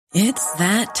It's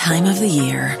that time of the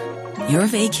year. Your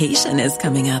vacation is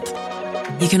coming up.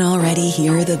 You can already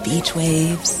hear the beach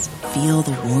waves, feel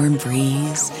the warm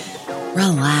breeze,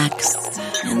 relax,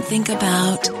 and think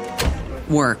about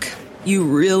work. You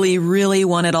really, really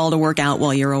want it all to work out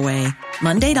while you're away.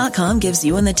 Monday.com gives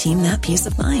you and the team that peace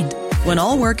of mind. When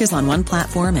all work is on one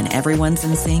platform and everyone's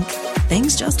in sync,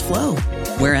 things just flow.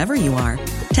 Wherever you are,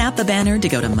 tap the banner to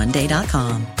go to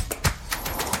Monday.com.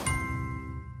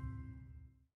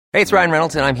 Hey, it's Ryan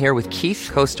Reynolds, and I'm here with Keith,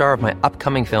 co-star of my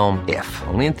upcoming film, If,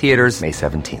 only in theaters May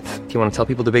 17th. Do you want to tell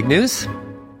people the big news?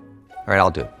 All right,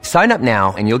 I'll do it. Sign up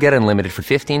now and you'll get unlimited for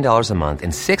 $15 a month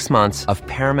and 6 months of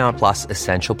Paramount Plus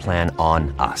Essential Plan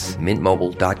on us.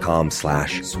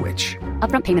 MintMobile.com/switch.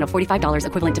 Upfront payment of $45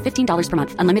 equivalent to $15 per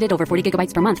month. Unlimited over 40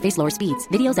 gigabytes per month. Face lower speeds.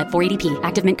 Videos at 480p.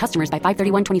 Active Mint customers by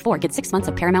 531.24 get 6 months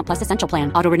of Paramount Plus Essential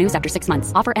Plan. Auto renews after 6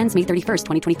 months. Offer ends May 31st,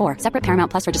 2024. Separate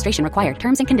Paramount Plus registration required.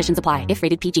 Terms and conditions apply if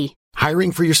rated PG.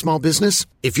 Hiring for your small business?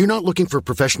 If you're not looking for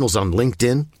professionals on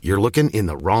LinkedIn, you're looking in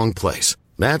the wrong place.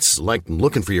 That's like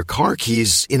looking for your car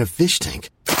keys in a fish tank.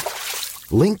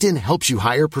 LinkedIn helps you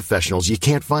hire professionals you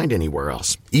can't find anywhere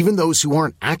else, even those who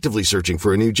aren't actively searching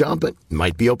for a new job but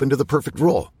might be open to the perfect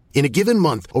role. In a given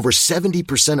month, over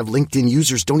 70% of LinkedIn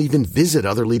users don't even visit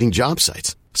other leading job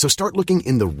sites. So start looking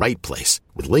in the right place.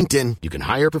 With LinkedIn, you can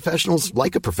hire professionals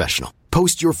like a professional.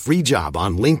 Post your free job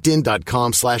on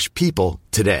linkedin.com/people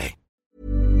today.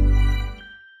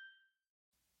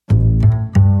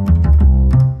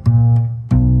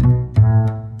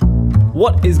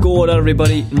 What is going on,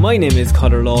 everybody? My name is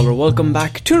Conor Lawler. Welcome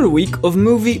back to a week of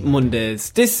Movie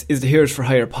Mondays. This is the Heroes for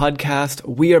Hire podcast.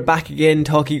 We are back again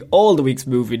talking all the week's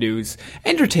movie news,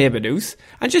 entertainment news,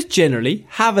 and just generally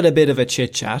having a bit of a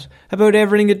chit-chat about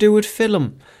everything to do with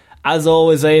film. As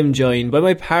always, I am joined by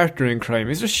my partner in crime,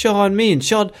 Mr. Sean Mean.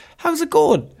 Sean, how's it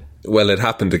going? Well, it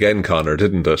happened again, Conor,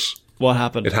 didn't it? What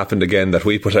happened? It happened again that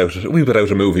we put out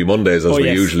a Movie Mondays as we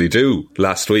usually do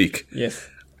last week. Yes.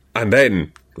 And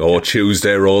then,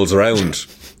 Tuesday rolls around.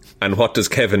 And what does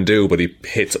Kevin do? But he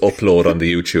hits upload on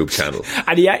the YouTube channel.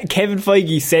 And Kevin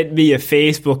Feige sent me a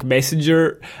Facebook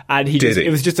Messenger, and it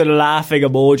was just a laughing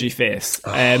emoji face,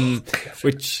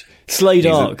 which sly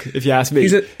dog, if you ask me.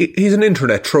 He's an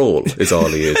internet troll, is all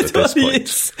he is at this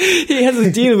point. He has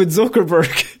a deal with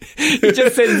Zuckerberg. He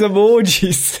just sends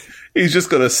emojis. He's just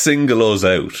going to single us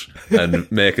out and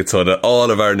make it so that all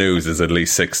of our news is at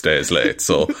least 6 days late.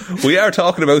 So we are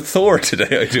talking about Thor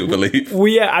today, I do believe.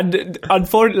 And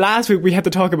unfortunately, last week we had to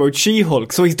talk about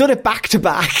She-Hulk, so he's done it back to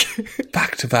back.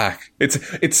 Back to back.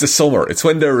 It's the summer. It's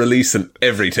when they're releasing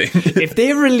everything. If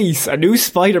they release a new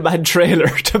Spider-Man trailer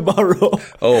tomorrow...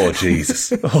 Oh,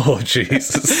 Jesus. I'll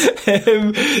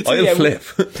flip.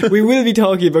 We will be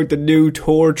talking about the new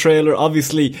Thor trailer,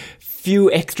 obviously...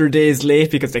 few extra days late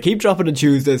because they keep dropping on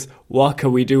Tuesdays. What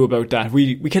can we do about that?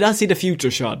 We cannot see the future,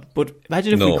 Sean, but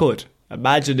imagine if we could. We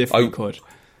could.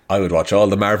 I would watch all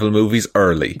the Marvel movies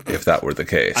early if that were the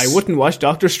case. I wouldn't watch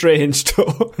Doctor Strange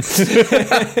though.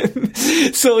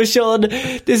 So Sean,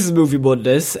 this is Movie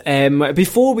Mondays.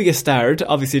 Before we get started,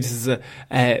 obviously this is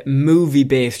a movie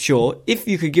based show. If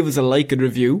you could give us a like and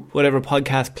review, whatever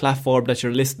podcast platform that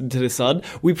you're listening to this on,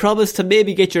 we promise to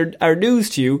maybe get our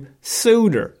news to you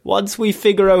sooner. Once we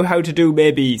figure out how to do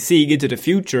maybe seeing into the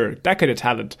future, that kind of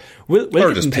talent.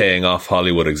 Or just paying off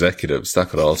Hollywood executives, that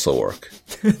could also work.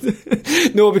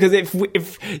 No, because if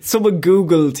someone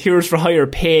Googled Heroes for Hire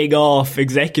paying off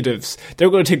executives, they're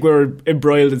going to think we're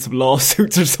embroiled in some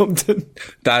lawsuits or something.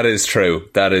 That is true,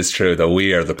 that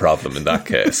we are the problem in that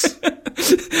case.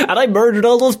 And I murdered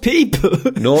all those people.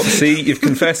 No, see, you've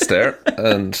confessed there,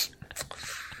 and...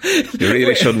 you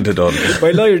really shouldn't have done it. My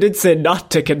lawyer did say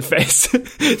not to confess.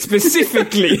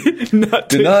 Specifically, not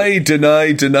to...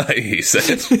 Deny, he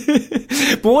said.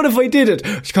 But what if I did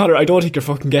it? Conor, I don't think you're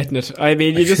fucking getting it. I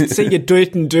mean, you just say you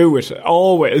didn't do it,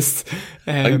 always.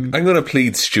 I'm going to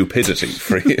plead stupidity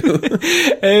for you.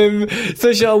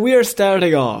 So, Sean, we are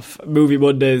starting off Movie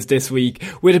Mondays this week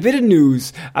with a bit of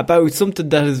news about something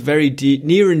that is very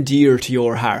near and dear to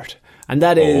your heart. And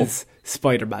that is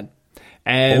Spider-Man.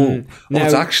 Now,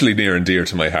 it's actually near and dear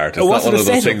to my heart. It's not one of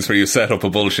those things where you set up a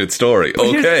bullshit story.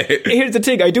 Okay. Here's the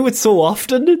thing. I do it so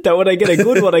often that when I get a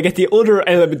good one, I get the other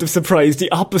element of surprise the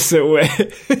opposite way.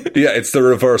 Yeah, it's the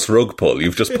reverse rug pull.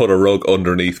 You've just put a rug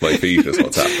underneath my feet is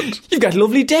what's happened. You've got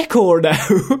lovely decor now.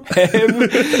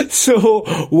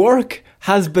 So, work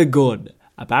has begun,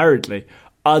 apparently,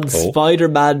 on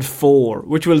Spider-Man 4,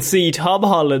 which will see Tom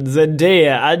Holland,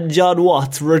 Zendaya and John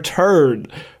Watts return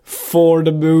for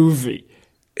the movie.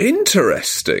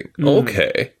 Interesting.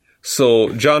 Okay. So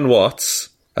John Watts,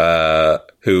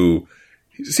 who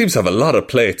seems to have a lot of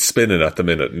plates spinning at the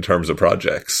minute in terms of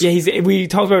projects. Yeah, we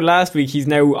talked about last week, he's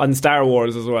now on Star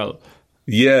Wars as well.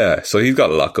 Yeah, so he's got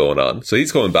a lot going on. So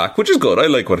he's coming back, which is good. I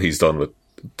like what he's done with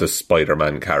the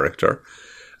Spider-Man character.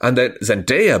 And then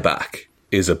Zendaya back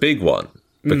is a big one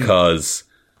because...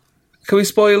 Can we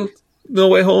spoil No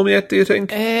Way Home yet, do you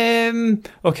think?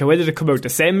 Okay, when did it come out?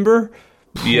 December?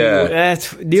 Yeah.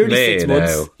 It's nearly 6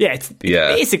 months. Now. Yeah, it's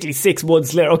basically 6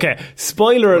 months later. Okay,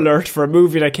 spoiler alert for a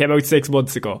movie that came out 6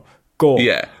 months ago. Go.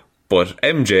 Yeah, but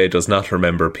MJ does not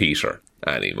remember Peter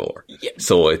anymore. Yeah.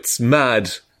 So it's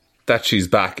mad that she's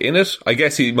back in it. I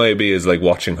guess he might be as like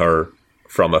watching her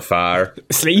from afar,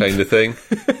 sleep kind of thing.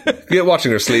 Yeah,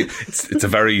 watching her sleep. It's a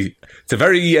very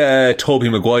Tobey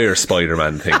Maguire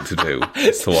Spider-Man thing to do,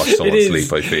 is to watch someone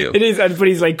sleep. I feel it is, but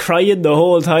he's like crying the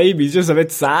whole time. He's just a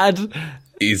bit sad.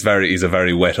 He's a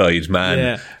very wet-eyed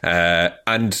man. Yeah.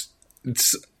 And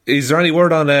is there any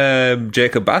word on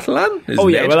Jacob Batalon?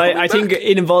 I think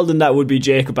involved in that would be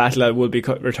Jacob Batalon will be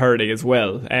returning as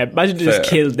well. Imagine they just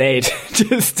killed Ned.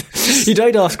 He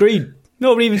died off screen.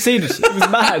 Nobody even seen it. It was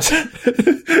mad.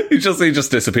 he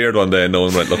just disappeared one day and no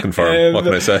one went looking for him. What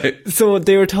can I say? So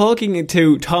they were talking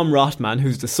to Tom Rothman,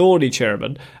 who's the Sony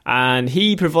chairman, and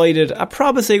he provided a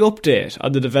promising update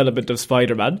on the development of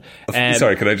Spider-Man.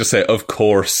 Sorry, can I just say, of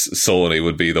course Sony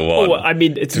would be the one. Oh, I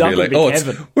mean, it's not going to be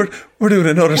Kevin. We're doing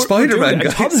another Spider-Man,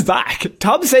 guys. Tom's back.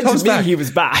 Tom said to me he was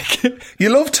back.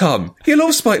 You love Tom. You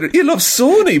love Spider. You love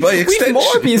Sony by extension. We've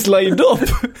Morbius lined up.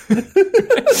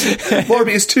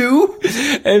 Morbius 2?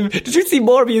 Did you see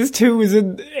Morbius 2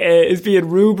 is being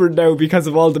rumoured now because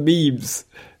of all the memes?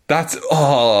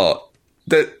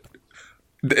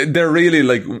 They're really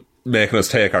like making us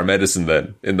take our medicine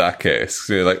then, in that case.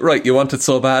 So you're like, right, you want it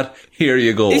so bad? Here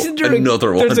you go. Isn't there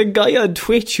another one. There's a guy on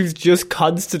Twitch who's just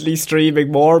constantly streaming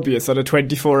Morbius on a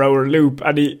 24-hour loop,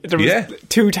 and there was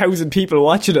 2,000 people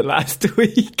watching it last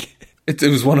week. It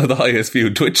was one of the highest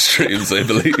viewed Twitch streams, I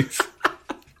believe.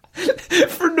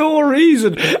 For no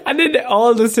reason. And then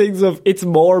all the things of it's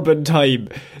Morbin time.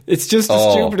 It's just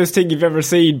the stupidest thing you've ever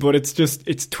seen, but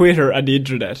it's Twitter and the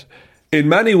internet. In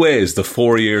many ways, the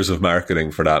 4 years of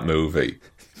marketing for that movie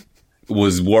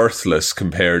was worthless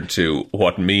compared to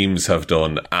what memes have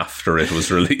done after it was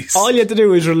released. All you had to do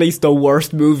was release the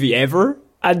worst movie ever,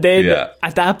 and then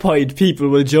at that point people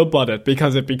will jump on it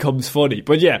because it becomes funny.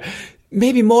 But yeah,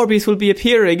 maybe Morbius will be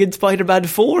appearing in Spider-Man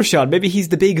 4, Sean. Maybe he's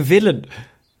the big villain.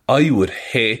 I would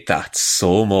hate that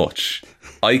so much.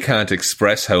 I can't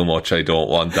express how much I don't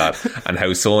want that, and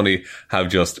how Sony have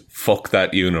just fucked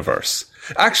that universe.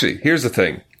 Actually, here's the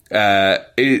thing.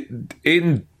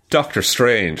 In Doctor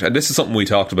Strange, and this is something we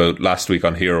talked about last week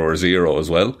on Hero or Zero as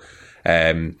well,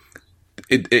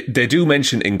 they do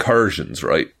mention incursions,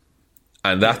 right?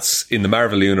 And that's, in the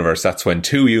Marvel universe, that's when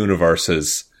two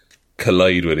universes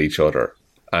collide with each other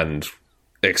and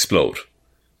explode,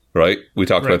 right? We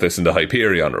talked about this in the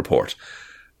Hyperion report.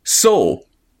 So,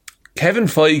 Kevin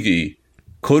Feige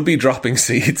could be dropping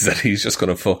seeds that he's just going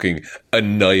to fucking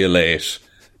annihilate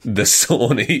the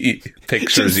Sony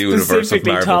Pictures universe of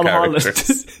Marvel Tom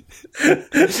characters.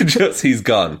 Just, he's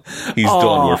gone. He's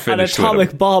done. We're finished with him. An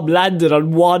atomic bomb landed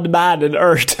on one man on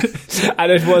Earth,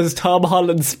 and it was Tom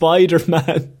Holland's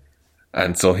Spider-Man.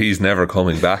 And so he's never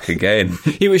coming back again.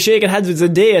 He was shaking hands with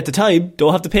Zendaya at the time.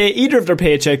 Don't have to pay either of their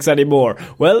paychecks anymore.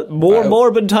 Well,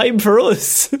 Morbin time for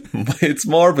us. It's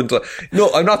Morbin time. No,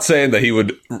 I'm not saying that he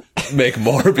would make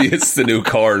Morbius the new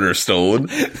cornerstone.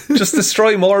 Just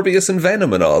destroy Morbius and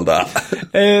Venom and all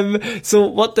that. So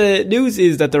what the news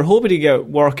is that they're hoping to get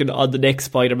working on the next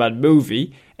Spider-Man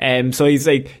movie. So he's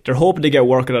like, they're hoping to get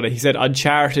working on it. He said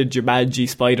Uncharted, Jumanji,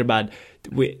 Spider-Man,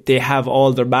 they have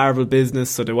all their Marvel business,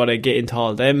 so they want to get into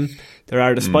all them. There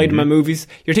are the Spider-Man movies.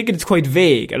 You're thinking it's quite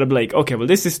vague, and I'm like, okay, well,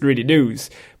 this isn't really news.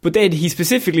 But then he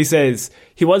specifically says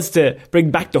he wants to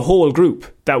bring back the whole group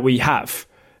that we have.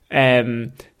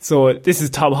 So this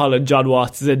is Tom Holland, John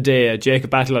Watts, Zendaya,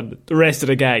 Jacob Batalon, the rest of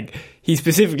the gang. He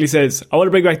specifically says, I want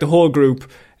to bring back the whole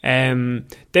group. Then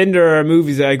there are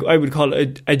movies that I would call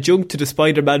adjunct to the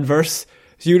Spider-Man verse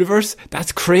universe.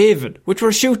 That's Craven, which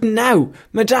we're shooting now.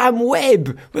 Madame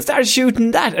Web, we'll start shooting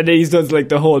that. And then he does like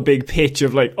the whole big pitch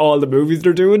of like all the movies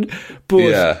they're doing.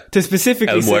 But to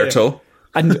specifically El Muerto.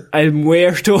 And El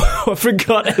Muerto, I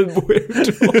forgot El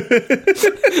Muerto.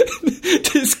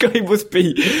 This guy must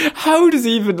be, how does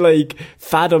he even like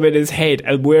fathom in his head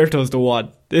El Muerto's the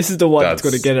one? This is the one that's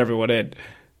going to get everyone in.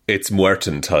 It's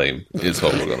Muerton time is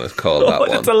what we're going to call that one.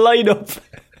 That's a lineup.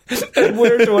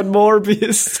 Muerto and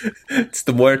Morbius. It's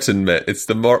the Muerton men. It's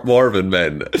the Morbin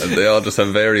men, and they all just have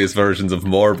various versions of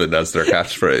Morbin as their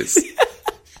catchphrase.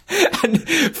 And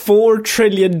 $4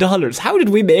 trillion. How did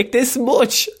we make this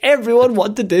much? Everyone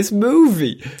wanted this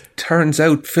movie. Turns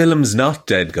out film's not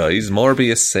dead, guys.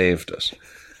 Morbius saved it.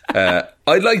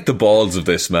 I like the balls of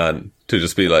this man to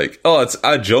just be like, oh, it's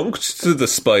adjunct to the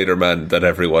Spider-Man that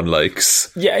everyone likes.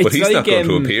 Yeah, but he's not going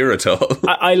to appear at all.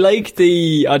 I like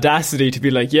the audacity to be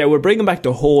like, yeah, we're bringing back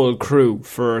the whole crew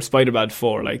for Spider-Man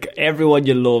 4. Like, everyone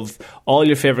you love, all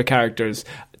your favourite characters, ...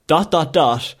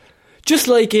 Just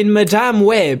like in Madame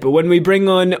Web, when we bring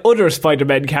on other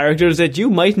Spider-Man characters that you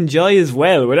might enjoy as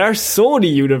well, with our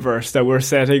Sony universe that we're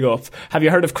setting up. Have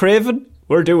you heard of Craven?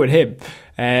 We're doing him.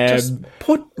 Just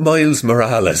put Miles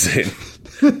Morales in.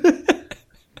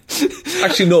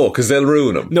 Actually, no, because they'll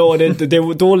ruin him. No, they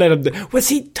don't let him. Well,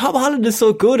 see, Tom Holland is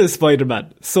so good as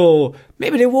Spider-Man, so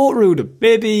maybe they won't ruin him.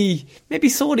 Maybe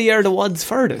Sony are the ones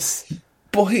for this.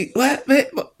 But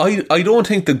I don't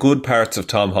think the good parts of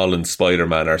Tom Holland's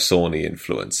Spider-Man are Sony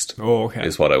influenced. Oh, okay.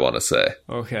 Is what I want to say.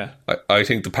 Okay. I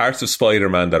think the parts of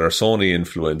Spider-Man that are Sony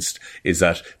influenced is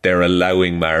that they're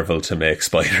allowing Marvel to make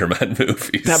Spider-Man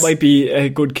movies. That might be a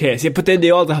good case. Yeah, but then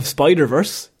they also have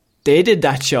Spider-Verse. They did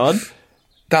that, Sean.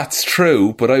 That's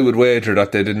true, but I would wager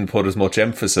that they didn't put as much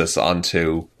emphasis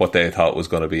onto what they thought was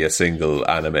going to be a single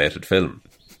animated film.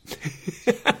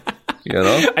 You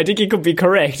know? I think you could be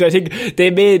correct. I think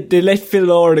they let Phil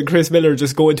Lord and Chris Miller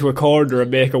just go into a corner and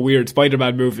make a weird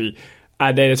Spider-Man movie,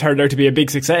 and then it turned out to be a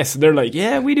big success. And they're like,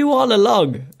 yeah, we knew all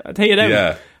along. I'll tell you now.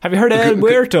 Yeah. Have you heard of El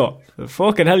Muerto?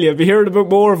 Fucking hell, you'll be hearing about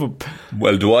more of them.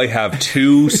 Well, do I have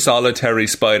 2 solitary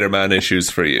Spider-Man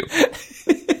issues for you?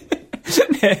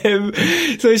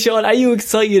 So Sean, are you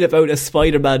excited about a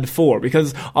Spider-Man 4?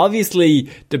 Because obviously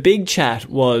the big chat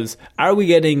was, are we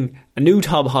getting a new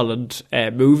Tom Holland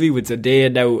movie with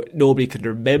Zendaya? Now nobody can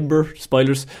remember,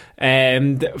 spoilers,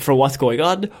 for what's going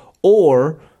on.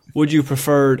 Or would you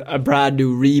prefer a brand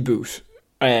new reboot,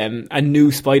 a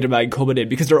new Spider-Man coming in?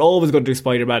 Because they're always going to do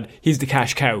Spider-Man. He's the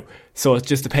cash cow, so it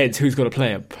just depends who's going to play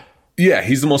him. Yeah,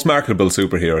 he's the most marketable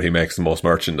superhero. He makes the most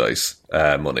merchandise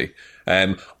money.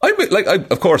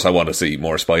 Of course, I want to see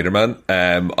more Spider-Man.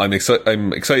 I'm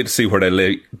excited to see where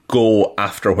they go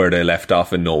after where they left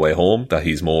off in No Way Home. That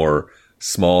he's more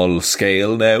small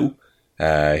scale now.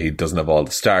 He doesn't have all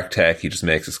the Stark tech. He just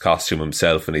makes his costume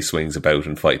himself and he swings about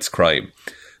and fights crime.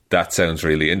 That sounds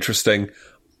really interesting.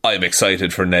 I'm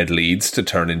excited for Ned Leeds to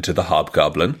turn into the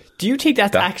Hobgoblin. Do you think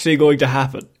that's actually going to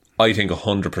happen? I think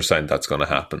 100% that's going to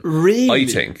happen. Really?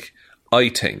 I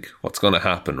think what's going to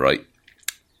happen, right?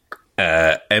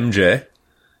 Ned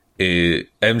is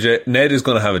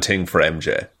going to have a thing for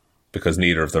MJ because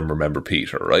neither of them remember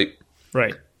Peter, right?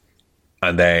 Right.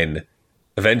 And then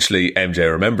eventually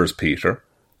MJ remembers Peter.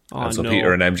 And so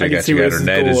Peter and MJ get together.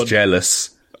 Ned is jealous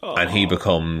and he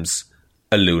becomes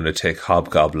a lunatic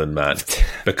hobgoblin man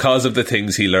because of the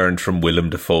things he learned from Willem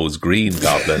Dafoe's Green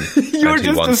Goblin. You're and he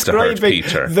just wants to hurt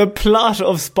Peter. The plot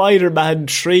of Spider-Man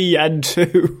 3 and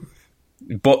 2.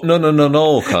 But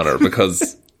no, Connor,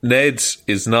 because Ned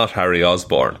is not Harry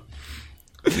Osborn.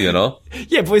 You know?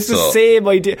 Yeah, but it's the same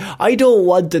idea. I don't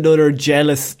want another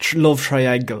jealous love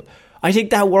triangle. I think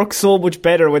that works so much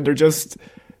better when they're just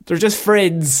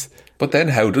friends. But then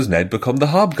how does Ned become the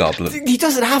Hobgoblin? He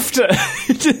doesn't have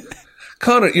to.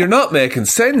 Connor, you're not making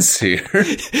sense here.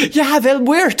 You have El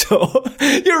Muerto.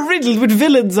 You're riddled with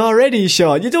villains already,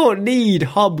 Sean. You don't need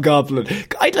Hobgoblin.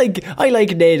 I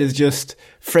like Ned as just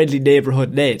friendly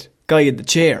neighbourhood Ned, guy in the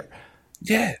chair.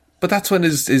 Yeah, but that's when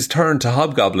his turn to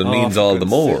Hobgoblin means all the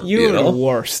more. You're the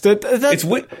worst.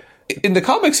 In the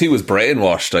comics, he was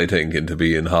brainwashed, I think, into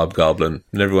being Hobgoblin.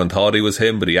 And everyone thought he was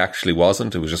him, but he actually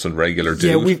wasn't. It was just a regular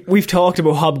dude. Yeah, we've talked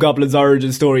about Hobgoblin's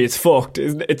origin story. It's fucked.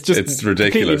 It's ridiculous.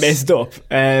 Completely messed up.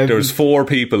 There was 4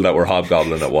 people that were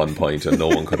Hobgoblin at one point, and no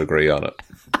one could agree on it.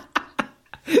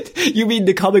 You mean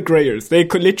the comic writers? They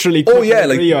could literally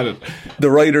agree on it.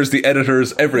 The writers, the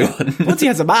editors, everyone. Once he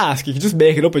has a mask, you can just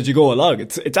make it up as you go along.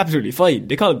 It's absolutely fine.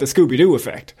 They call it the Scooby-Doo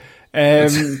effect.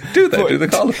 Do they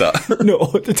call it that? No,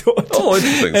 they don't. Oh,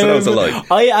 interesting. So that was a lie.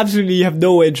 I absolutely have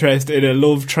no interest in a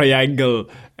love triangle,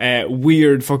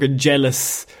 weird fucking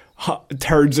jealous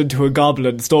turns into a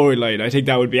goblin storyline. I think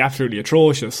that would be absolutely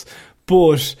atrocious.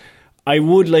 But I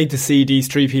would like to see these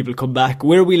 3 people come back.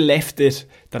 Where we left it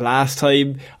the last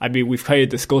time, I mean, we've kind of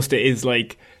discussed it, is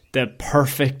like the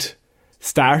perfect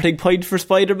starting point for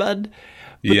Spider-Man.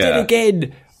 But then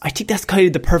again, I think that's kind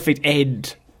of the perfect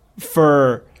end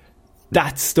for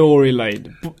that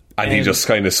storyline. And he just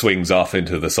kind of swings off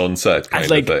into the sunset kind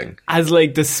of thing. As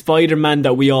like the Spider-Man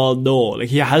that we all know. Like,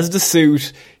 he has the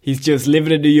suit, he's just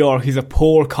living in New York, he's a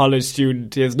poor college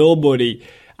student, he has no money,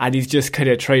 and he's just kind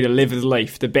of trying to live his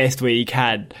life the best way he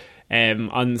can.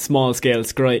 on small scale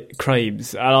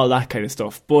crimes and all that kind of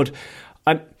stuff. But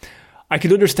I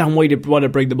can understand why they want to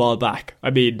bring them all back. I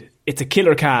mean, it's a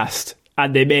killer cast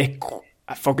and they make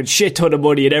a fucking shit ton of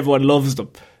money and everyone loves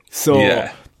them. So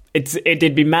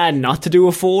it'd be mad not to do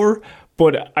a 4,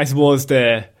 but I suppose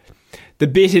the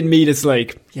bit in me that's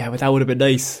like, yeah, but that would have been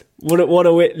nice.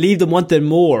 Leave them wanting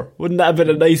more. Wouldn't that have been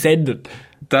a nice ending?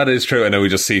 That is true. And now we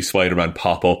just see Spider-Man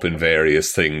pop up in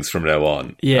various things from now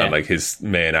on. Yeah. And like his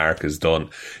main arc is done.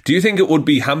 Do you think it would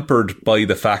be hampered by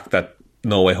the fact that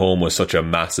No Way Home was such a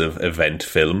massive event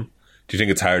film? Do you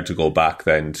think it's hard to go back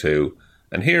then to...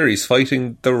 And here he's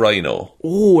fighting the Rhino.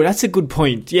 Oh, that's a good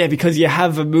point. Yeah, because you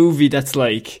have a movie that's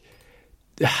like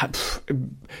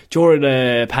during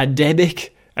a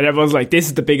pandemic, and everyone's like, this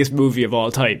is the biggest movie of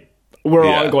all time. We're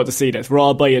all going to see this. We're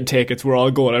all buying tickets. We're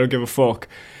all going. I don't give a fuck.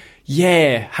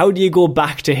 Yeah, how do you go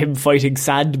back to him fighting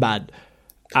Sandman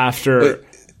after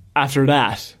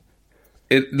that?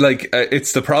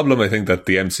 It's the problem I think that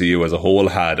the MCU as a whole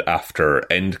had after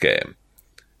Endgame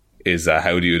is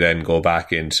how do you then go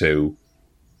back into...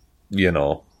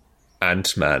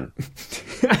 Ant-Man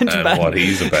and what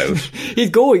he's about. He's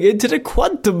going into the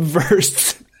quantum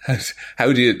verse.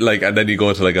 How do you and then you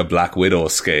go to a Black Widow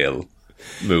scale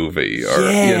movie,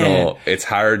 or it's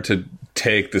hard to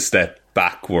take the step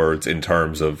backwards in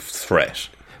terms of threat.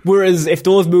 Whereas if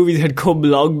those movies had come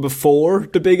long before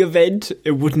the big event,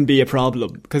 it wouldn't be a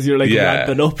problem because you're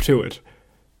ramping up to it.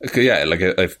 Yeah,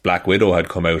 if Black Widow had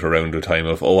come out around the time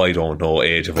of, I don't know,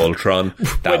 Age of Ultron,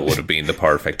 that would have been the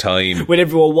perfect time. When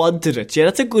everyone wanted it. Yeah,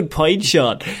 that's a good point,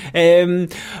 Sean.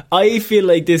 I feel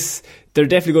like they're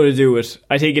definitely going to do it.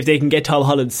 I think if they can get Tom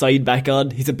Holland's side back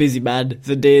on, he's a busy man.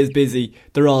 Zendaya's busy.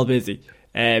 They're all busy.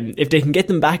 If they can get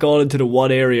them back all into the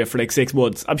one area for 6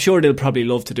 months, I'm sure they'll probably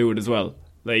love to do it as well.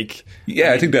 I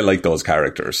think they like those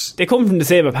characters. They come from the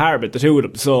same apartment, the two of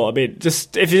them. So I mean,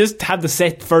 if you just have the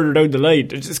set further down the line,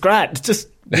 it's just grand. Just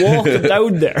walk them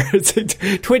down there. It's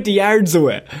 20 yards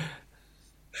away.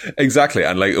 Exactly,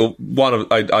 and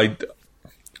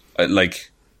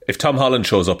if Tom Holland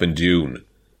shows up in Dune,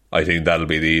 I think that'll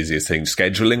be the easiest thing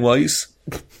scheduling wise,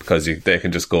 because they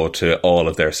can just go to all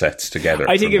of their sets together.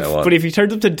 I think if he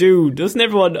turns up to Dune, doesn't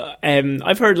everyone?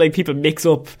 I've heard people mix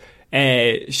up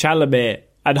Chalamet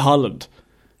and Holland.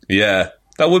 Yeah,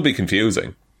 that would be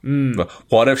confusing. But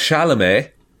what if Chalamet,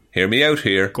 hear me out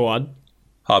here, go on,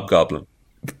 Hobgoblin?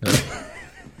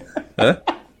 Huh?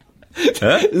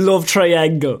 Love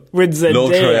triangle with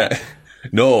Zendaya.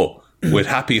 No, with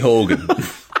Happy Hogan.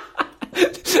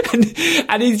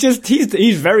 and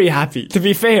he's very happy. To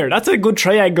be fair, that's a good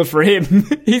triangle for him.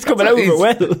 He's coming out of it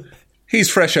well. He's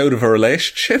fresh out of a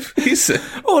relationship.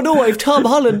 Oh no, I've Tom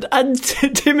Holland and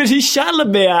Timothée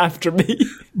Chalamet after me.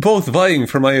 Both vying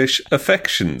for my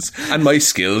affections and my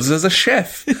skills as a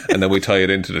chef. And then we tie it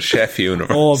into the chef universe.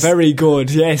 Oh, very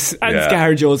good, yes. And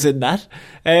ScarJo's in that.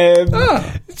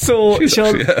 So,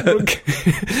 Sean,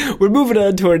 we're moving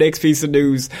on to our next piece of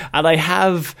news. And I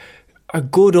have a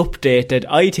good update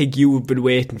that I think you have been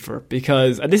waiting for.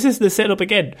 And this is the setup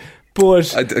again.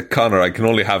 But Connor, I can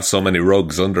only have so many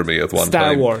rugs under me at one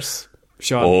Star time. Wars,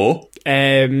 Sean.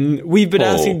 We've been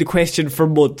asking the question for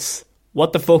months.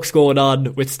 What the fuck's going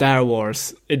on with Star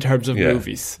Wars in terms of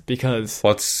movies? Because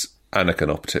what's Anakin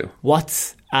up to?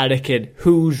 What's Anakin?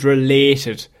 Who's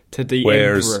related to the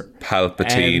Where's Emperor?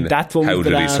 Palpatine? That's what How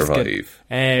did he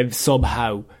survive?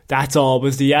 Somehow. That's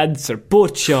always the answer.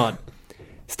 But, Sean,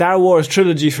 Star Wars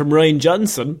trilogy from Rian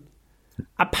Johnson...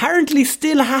 apparently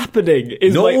still happening.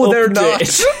 They're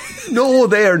not. No,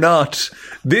 they're not.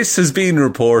 This has been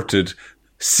reported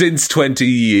since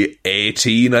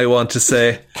 2018, I want to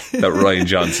say, that Rian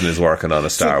Johnson is working on a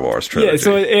Star Wars trilogy. Yeah,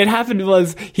 so it happened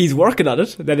was he's working on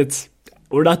it, then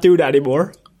we're not doing that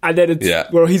anymore. And then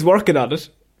he's working on it,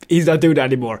 he's not doing that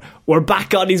anymore. We're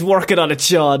back on, he's working on it,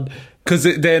 Sean. Because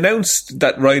they announced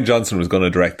that Rian Johnson was going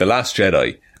to direct The Last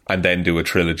Jedi and then do a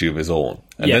trilogy of his own.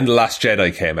 And then The Last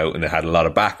Jedi came out and it had a lot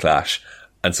of backlash.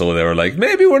 And so they were like,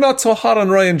 maybe we're not so hot on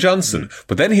Rian Johnson.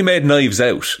 But then he made Knives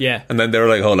Out. Yeah. And then they were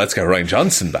like, let's get Rian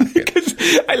Johnson back in.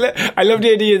 I love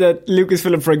the idea that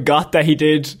Lucasfilm forgot that he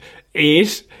did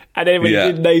 8. And then when he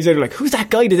did Knives Out, they're like, who's that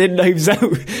guy that did Knives Out?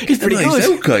 He's pretty good. Knives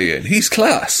Out guy in. He's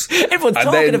class. Everyone's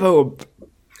talking about him.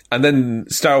 And then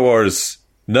Star Wars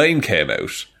 9 came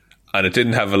out. And it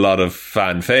didn't have a lot of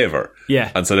fan favour.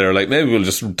 Yeah. And so they were like, maybe we'll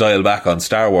just dial back on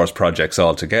Star Wars projects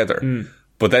altogether.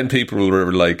 But then people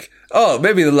were like,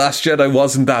 maybe The Last Jedi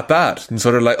wasn't that bad. And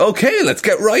so they're like, okay, let's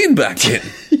get Ryan back in.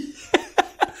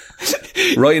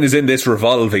 Ryan is in this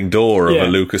revolving door of a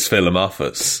Lucasfilm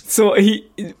office. So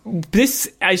this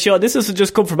doesn't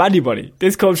just come from anybody.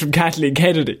 This comes from Kathleen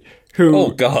Kennedy,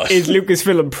 who is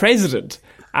Lucasfilm president,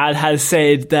 and has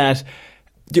said that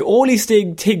the only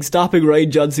thing stopping Rian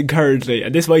Johnson currently,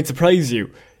 and this might surprise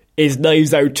you, is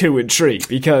Knives Out 2 and 3,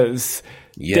 because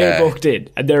they're booked in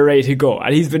and they're ready to go.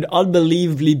 And he's been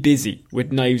unbelievably busy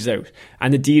with Knives Out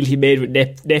and the deal he made with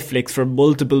Netflix for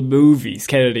multiple movies,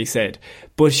 Kennedy said.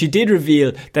 But she did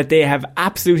reveal that they have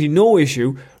absolutely no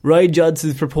issue. Rian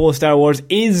Johnson's proposed Star Wars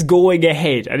is going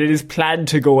ahead, and it is planned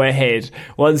to go ahead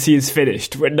once he is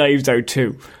finished with Knives Out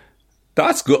 2.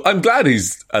 That's good. I'm glad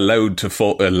he's allowed,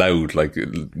 like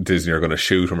Disney are going to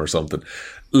shoot him or something.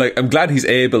 Like, I'm glad he's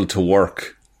able to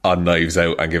work on Knives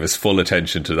Out and give his full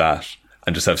attention to that,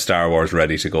 and just have Star Wars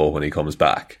ready to go when he comes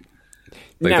back.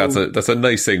 Like, now, that's a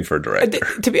nice thing for a director.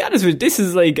 To be honest with you, this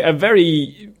is like a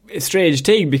very strange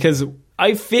thing, because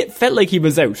I felt like he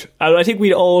was out. And I think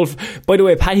we'd all... By the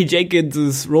way, Patty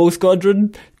Jenkins' Rogue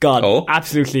Squadron, gone. Oh,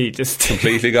 absolutely just...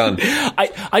 completely gone.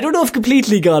 I don't know if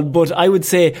completely gone, but I would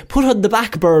say put on the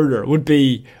back burner would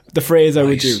be the phrase I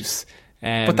would use.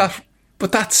 But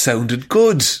that sounded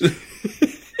good.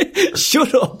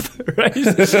 Shut up, right?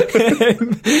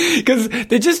 Because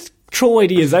they just throw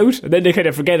ideas out and then they kind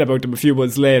of forget about them a few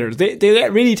months later. They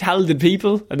get really talented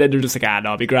people and then they're just like,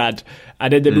 no, I'll be grand.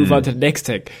 And then they move on to the next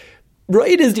thing.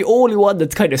 Ryan is the only one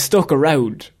that's kind of stuck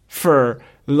around for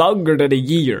longer than a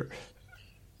year.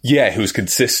 Yeah, who's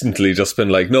consistently just been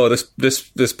like, no,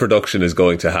 this production is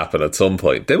going to happen at some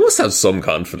point. They must have some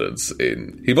confidence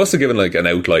in... He must have given like an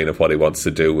outline of what he wants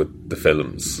to do with the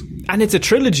films. And it's a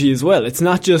trilogy as well. It's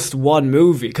not just one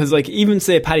movie. Because like even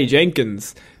say Patty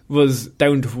Jenkins was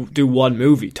down to do one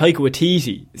movie. Taika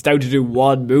Waititi is down to do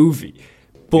one movie.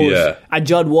 And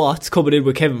John Watts coming in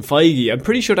with Kevin Feige, I'm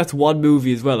pretty sure that's one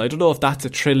movie as well. I don't know if that's a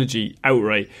trilogy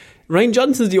outright. Rian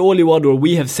Johnson's the only one where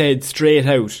we have said straight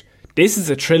out, this is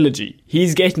a trilogy.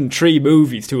 He's getting 3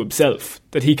 movies to himself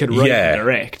that he can write and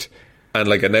direct. And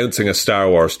like announcing a Star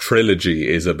Wars trilogy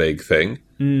is a big thing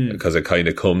because it kind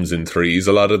of comes in threes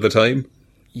a lot of the time.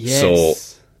 Yes. So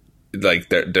like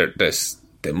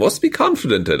they must be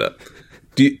confident in it.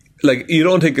 You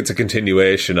don't think it's a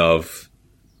continuation of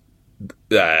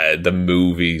the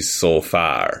movies so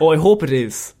far? Oh, I hope it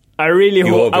is. I really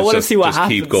hope. I want to see what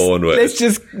happens. Keep going with Let's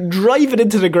just drive it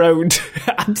into the ground.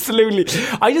 Absolutely.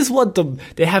 I just want them.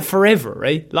 They have forever,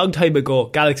 right? Long time ago,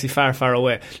 galaxy far, far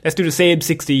away. Let's do the same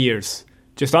 60 years.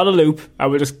 Just on a loop, and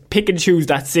we'll just pick and choose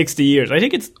that 60 years. I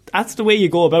think that's the way you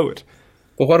go about it.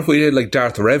 Well, what if we did like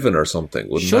Darth Revan or something?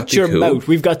 Wouldn't that be Shut your cool? mouth.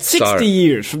 We've got 60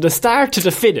 years from the start to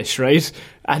the finish, right?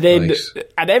 And then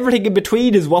and everything in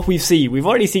between is what we've seen. We've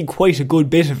already seen quite a good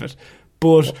bit of it.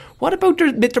 But what about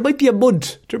there might be a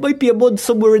month? There might be a month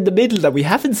somewhere in the middle that we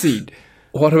haven't seen.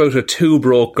 What about a Two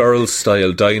Broke Girls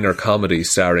style diner comedy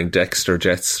starring Dexter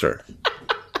Jettster?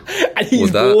 And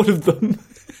he's both of them.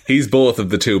 He's both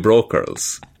of the Two Broke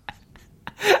Girls.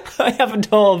 I haven't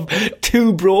thought of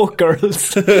Two Broke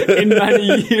Girls in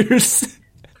many years.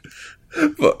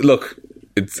 But look,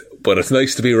 it's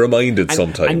nice to be reminded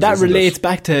sometimes. And that relates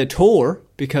back to Thor,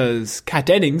 because Kat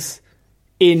Dennings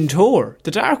in Thor,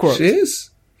 The Dark World. She is.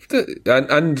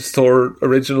 And Thor,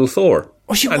 original Thor.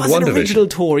 Oh, she was an original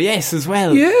Thor, yes, as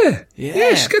well. Yeah,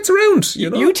 she gets around, you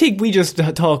know. You think we just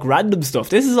talk random stuff.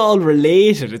 This is all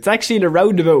related. It's actually in a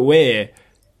roundabout way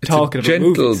talking about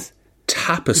movies. Gentle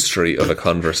tapestry of a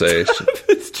conversation.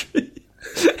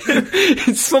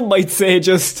 Some might say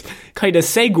just kind of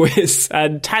segues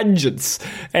and tangents.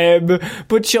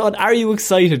 But Sean, are you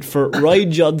excited for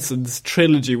Rian Johnson's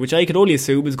trilogy, which I can only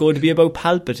assume is going to be about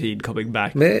Palpatine coming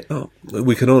back?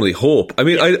 We can only hope. I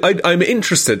mean, I'm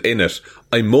interested in it.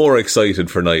 I'm more excited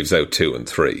for Knives Out 2 and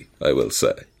 3, I will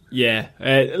say. Yeah,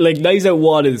 like Knives Out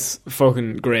 1 is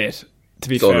fucking great, to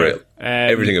be fair. Unreal.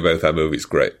 Everything about that movie is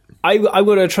great. I'm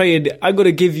going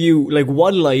to give you like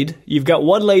one line. You've got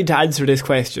one line to answer this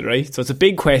question, right? So it's a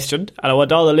big question, and I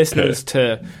want all the listeners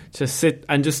to sit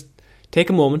and just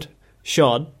take a moment.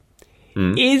 Sean,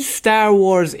 is Star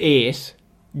Wars 8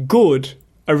 good,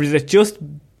 or is it just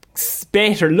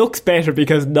looks better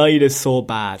because 9 is so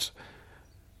bad?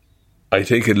 I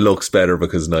think it looks better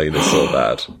because 9 is so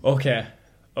bad.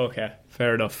 Okay,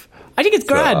 fair enough. I think it's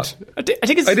grand. I think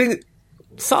it's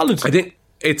solid. I think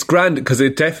it's grand because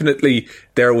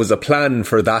there was a plan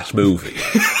for that movie.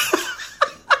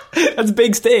 That's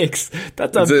big stakes.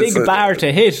 That's a big bar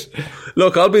to hit.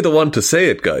 Look, I'll be the one to say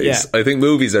it, guys. Yeah. I think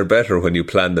movies are better when you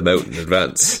plan them out in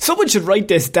advance. Someone should write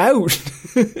this down.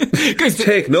 Guys,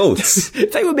 take notes.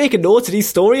 It's like we're making notes of these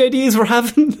story ideas we're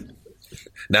having.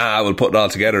 Nah, we'll put it all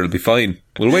together. It'll be fine.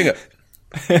 We'll wing it.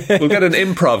 We'll get an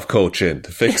improv coach in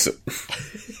to fix it.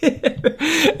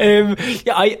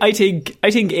 I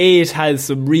think 8 has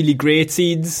some really great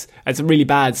scenes and some really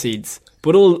bad scenes,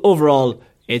 but overall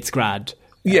it's grand.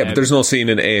 Yeah, but there's no scene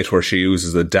in 8 where she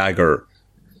uses a dagger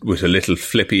with a little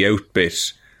flippy out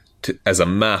bit as a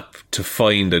map to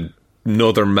find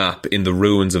another map in the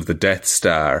ruins of the Death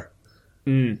Star.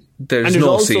 There's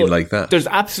no scene like that. There's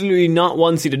absolutely not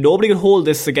one scene, and nobody can hold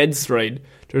this against Ryan.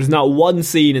 There's not one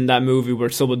scene in that movie where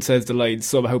someone says the line,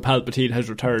 somehow Palpatine has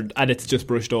returned, and it's just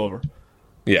brushed over.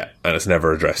 Yeah, and it's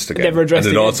never addressed again. Never addressed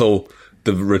and then again. also,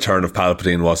 the return of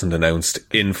Palpatine wasn't announced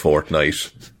in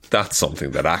Fortnite. That's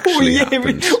something that actually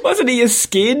happened. Wasn't he a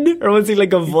skin? Or was he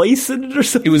like a voice in it or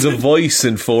something? He was a voice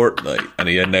in Fortnite, and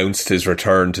he announced his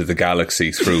return to the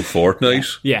galaxy through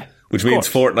Fortnite. Yeah. Which means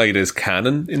Fortnite is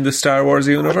canon in the Star Wars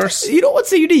universe. You know what's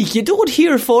so unique? You don't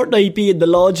hear Fortnite being the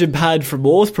launching pad for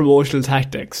most promotional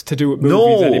tactics to do with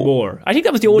movies anymore. I think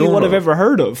that was the only one I've ever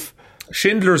heard of.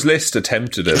 Schindler's List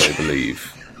attempted it, I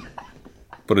believe.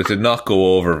 But it did not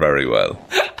go over very well.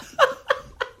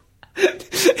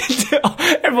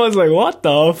 Everyone's like, what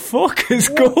the fuck is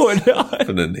going on? What's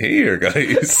happening here,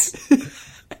 guys?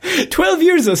 12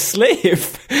 years a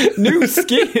slave. New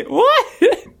skin.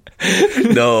 What?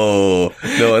 No,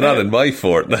 not in my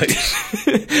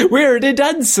Fortnite. Where are they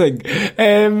dancing?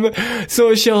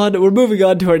 So, Sean, we're moving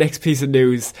on to our next piece of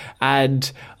news,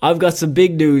 and I've got some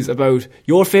big news about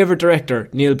your favourite director,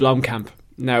 Neil Blomkamp.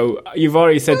 Now, you've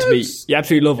already said to me, you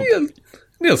absolutely love him.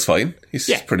 Neil's fine. He's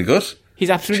pretty good. He's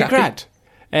absolutely great.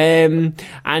 And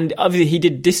obviously he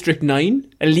did District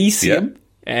 9, Elysium,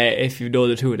 if you know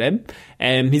the two of them.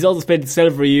 He's also spent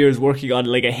several years working on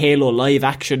like a Halo live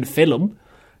action film.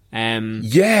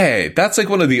 Yeah, that's like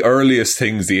one of the earliest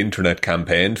things the internet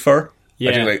campaigned for.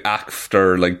 I think like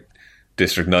after like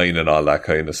District 9 and all that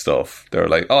kind of stuff. They're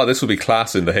like, oh, this will be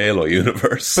class in the Halo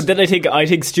universe. But then I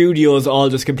think studios all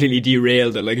just completely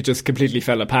derailed it. Like it just completely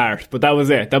fell apart. But that was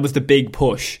it. That was the big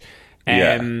push.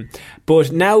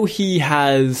 But now he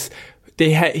has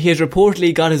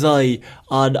reportedly got his eye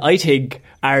on, I think,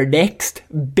 our next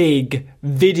big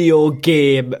video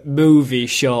game movie,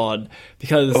 Sean,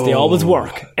 because they always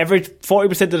work. Every 40%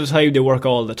 of the time, they work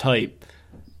all the time.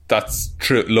 That's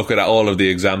true. Look at all of the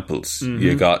examples. Mm-hmm.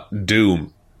 You got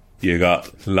Doom. You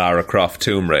got Lara Croft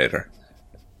Tomb Raider.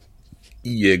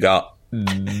 You got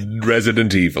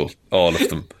Resident Evil. All of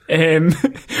them.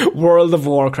 World of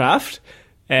Warcraft.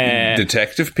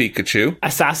 Detective Pikachu.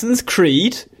 Assassin's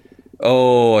Creed.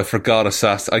 Oh, I forgot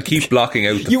Assassin's. I keep blocking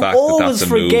out the fact that that's a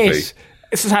movie. You always forget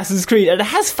Assassin's Creed, and it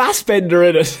has Fassbender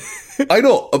in it. I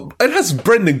know. It has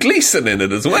Brendan Gleeson in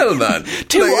it as well, man.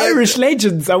 Two Irish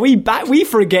legends, and we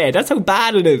forget. That's how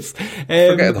bad it is.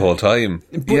 Forget the whole time.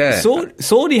 Yeah.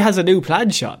 Sony has a new plan,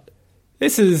 Sean.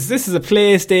 This is a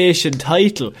PlayStation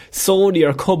title. Sony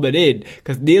are coming in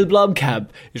because Neil Blomkamp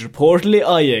is reportedly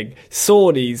eyeing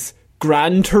Sony's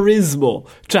Gran Turismo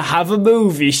to have a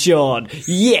movie, Sean.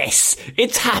 Yes,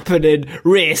 it's happening.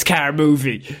 Race car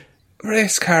movie.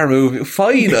 Race car movie,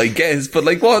 fine, I guess, but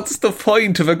like, what's the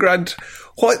point of a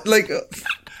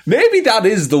maybe that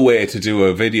is the way to do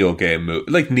a video game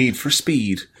movie, like Need for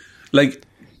Speed. Like,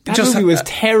 that movie was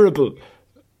terrible.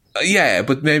 Yeah,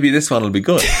 but maybe this one will be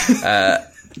good.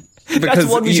 That's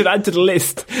one we should add to the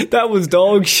list. That was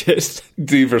dog shit.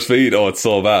 Need for Speed, oh, it's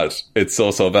so bad. It's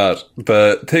so bad.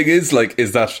 The thing is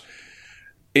that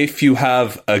if you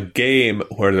have a game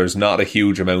where there's not a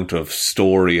huge amount of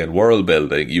story and world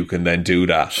building, you can then do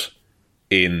that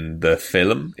in the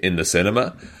film, in the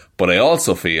cinema. But I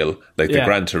also feel like the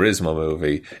Gran Turismo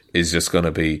movie is just going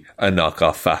to be a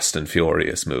knockoff Fast and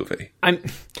Furious movie.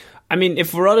 I mean,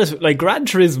 if we're honest, like Gran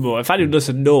Turismo, if anyone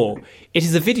doesn't know, it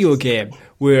is a video game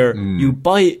where you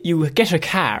get a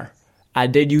car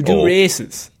and then you do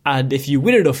races. And if you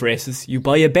win enough races, you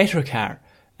buy a better car.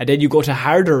 And then you go to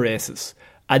harder races.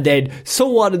 And then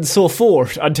so on and so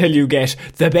forth until you get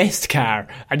the best car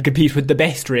and compete with the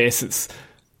best races.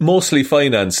 Mostly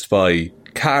financed by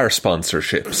car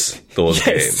sponsorships, those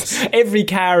games. Every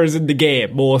car is in the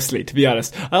game, mostly, to be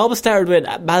honest. I almost started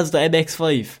with Mazda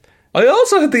MX-5. I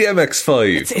also had the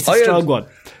MX-5. It's a strong one.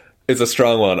 It's a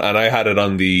strong one, and I had it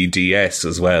on the DS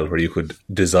as well, where you could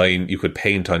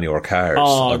paint on your cars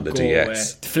on the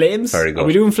DS. Flames? Very good. Are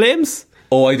we doing flames?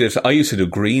 Oh, I did. I used to do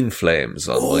green flames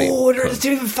on mine. Oh,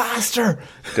 they're even faster.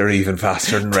 They're even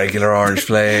faster than regular orange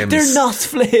flames. They're not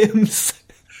flames.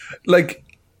 Like,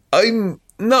 I'm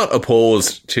not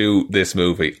opposed to this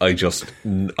movie. I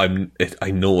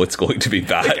know it's going to be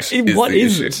bad. What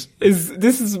is it?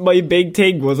 This is my big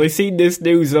thing. Was I seen this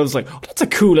news and I was like, oh, that's a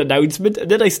cool announcement. And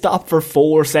then I stopped for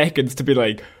 4 seconds to be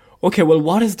like, okay, well,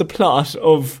 what is the plot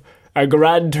of a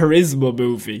Gran Turismo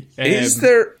movie?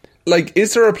 like,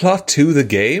 is there a plot to the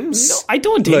games? No, I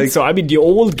don't think so. I mean, the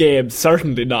old games,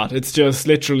 certainly not. It's just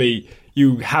literally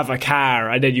you have a car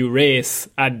and then you race,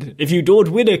 and if you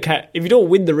don't win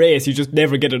the race, you just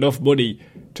never get enough money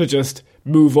to just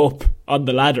move up on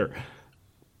the ladder.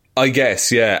 I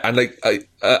guess, yeah. And like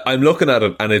I'm looking at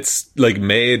it, and it's like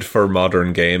made for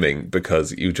modern gaming,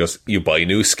 because you buy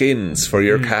new skins for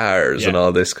your cars and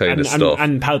all this kind of stuff.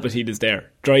 And Palpatine is there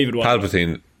driving one.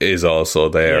 Palpatine is also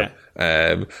there.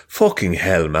 Yeah. Fucking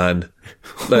hell, man!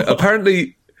 Like,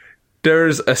 apparently,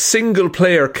 there's a single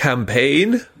player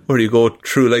campaign where you go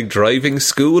through like driving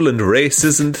school and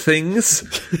races and things.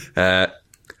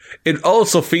 It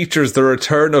also features the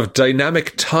return of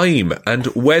dynamic time and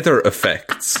weather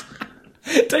effects.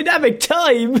 Dynamic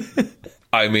time?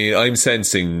 I mean, I'm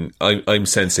sensing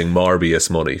Morbius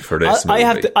money for this movie.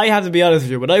 I have to be honest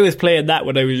with you. When I was playing that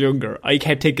when I was younger, I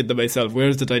kept thinking to myself,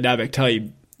 "Where's the dynamic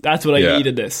time? That's what I need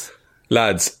in this."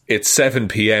 Lads, it's 7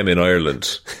 p.m. in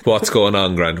Ireland. What's going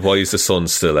on, Grant? Why is the sun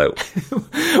still out?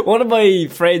 One of my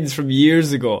friends from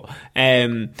years ago,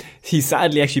 he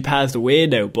sadly actually passed away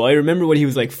now, but I remember when he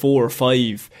was like 4 or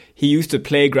 5, he used to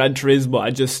play Gran Turismo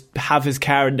and just have his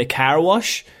car in the car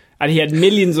wash, and he had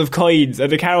millions of coins, and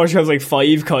the car wash has like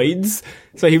 5 coins.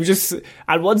 So he would just,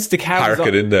 and once the car park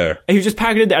it in there. He would just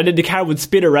park it in there, and then the car would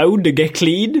spin around and get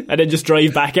clean, and then just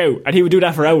drive back out. And he would do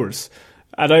that for hours.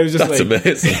 And I was just That's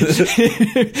amazing.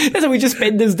 That's how we just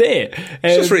spend this day.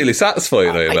 It's just really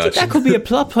satisfying, I imagine. I think that could be a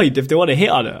plot point if they want to hit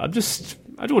on it. I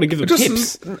don't want to give them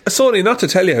tips. Sony, not to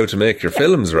tell you how to make your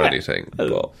films or anything.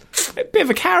 But a bit of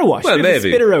a car wash. Well, maybe.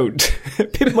 A spin around.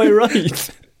 Pimp my ride.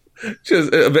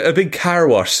 Just a big car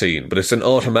wash scene, but it's an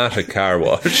automatic car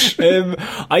wash.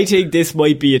 I think this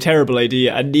might be a terrible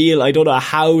idea. And Neil, I don't know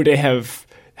how they have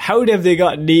they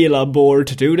got Neil on board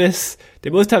to do this. They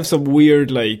must have some weird,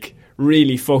 like,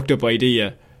 really fucked up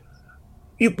idea.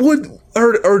 You would,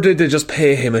 or did they just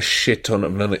pay him a shit ton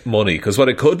of money? Because what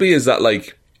it could be is that,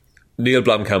 like, Neil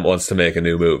Blomkamp wants to make a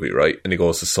new movie, right? And he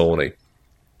goes to Sony.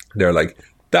 They're like,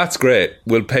 "That's great,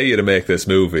 we'll pay you to make this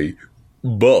movie,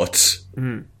 but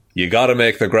you gotta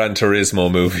make the Gran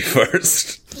Turismo movie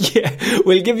first." Yeah,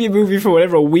 we'll give you a movie for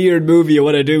whatever weird movie you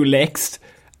want to do next,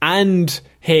 and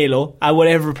Halo, and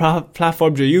whatever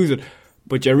platforms you're using.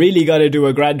 But you really got to do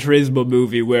a Gran Turismo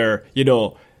movie where, you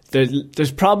know,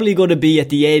 there's probably going to be at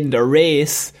the end a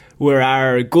race where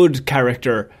our good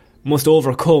character must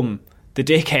overcome the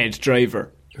dickhead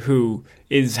driver who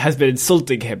has been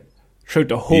insulting him throughout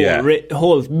the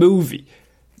whole movie.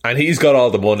 And he's got all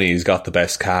the money, he's got the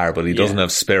best car, but he doesn't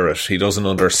have spirit. He doesn't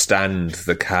understand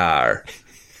the car.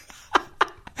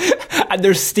 And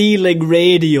they're stealing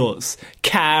radios,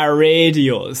 car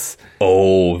radios.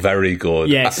 Oh, very good.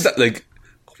 Yes.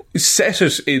 Set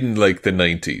it in, like, the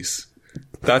 90s.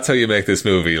 That's how you make this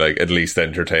movie, like, at least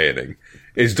entertaining.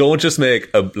 Is don't just make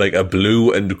a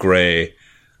blue and grey,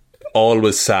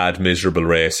 always sad, miserable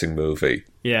racing movie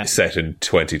set in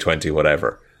 2020,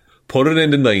 whatever. Put it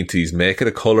in the 90s, make it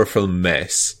a colourful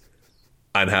mess,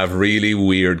 and have really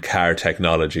weird car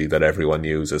technology that everyone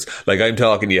uses. Like, I'm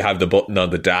talking, you have the button on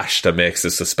the dash that makes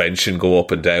the suspension go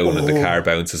up and down and the car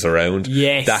bounces around.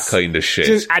 Yes. That kind of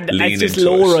shit. And it's just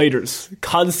lowriders.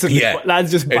 Constantly. Yeah.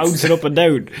 Lads just bouncing up and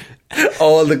down.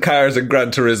 All the cars in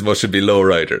Gran Turismo should be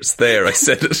lowriders. There, I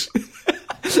said it.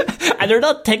 And they're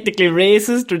not technically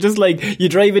racist. They're just like, you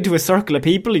drive into a circle of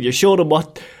people and you show them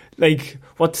what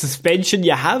suspension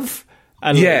you have.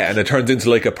 And and it turns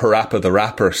into like a Parappa the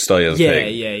Rapper style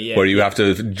thing. Yeah. Where you have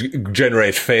to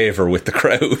generate favour with the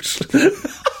crowd.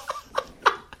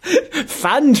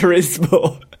 Fan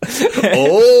Turismo.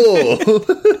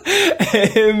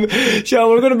 So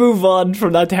we're going to move on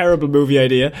from that terrible movie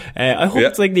idea. I hope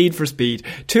it's like Need for Speed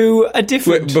to a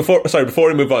different... Before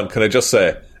we move on, can I just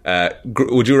say,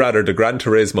 would you rather the Gran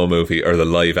Turismo movie or the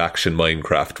live action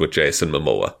Minecraft with Jason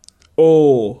Momoa?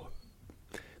 Oh,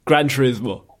 Gran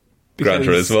Turismo. Gran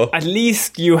Turismo. At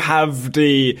least you have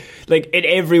in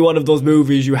every one of those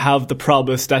movies, you have the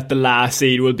promise that the last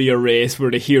scene will be a race where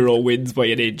the hero wins by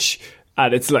an inch.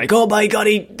 And it's like, oh my god,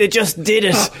 they just did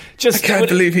it. I can't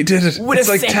believe he did it. It's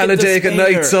like Talladega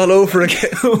Nights all over again.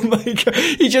 Oh my god,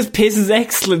 he just pisses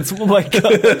excellence. Oh my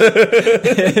god.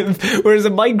 Whereas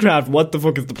in Minecraft, what the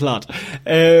fuck is the plot?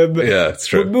 It's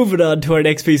true. But moving on to our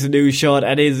next piece of news, Sean,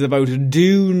 and it is about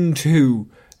Dune 2.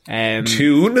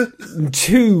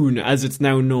 Tune, as it's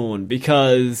now known,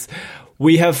 because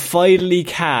we have finally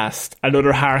cast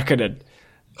another Harkonnen.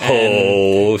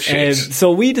 Shit.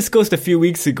 So we discussed a few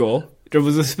weeks ago, there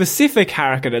was a specific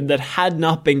Harkonnen that had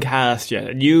not been cast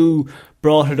yet, and you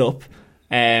brought it up.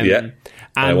 And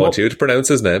I want you to pronounce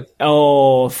his name.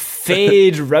 Oh,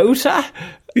 Fade Rota?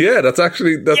 Yeah, that's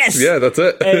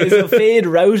it. So Fade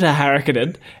Rauta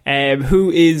Harkonnen, who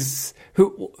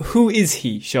is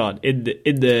he, Sean, in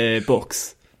the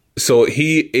books? So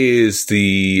he is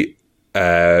the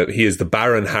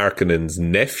Baron Harkonnen's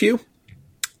nephew,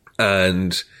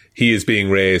 and he is being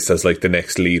raised as like the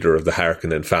next leader of the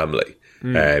Harkonnen family.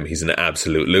 He's an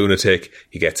absolute lunatic.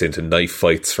 He gets into knife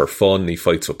fights for fun. He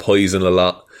fights with poison a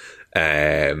lot.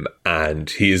 And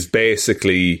he is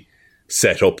basically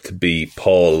set up to be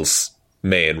Paul's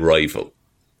main rival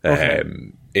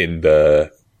in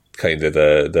the kind of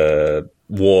the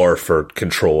war for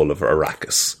control of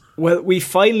Arrakis. Well, we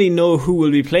finally know who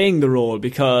will be playing the role,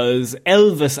 because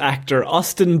Elvis actor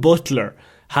Austin Butler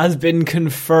has been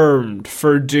confirmed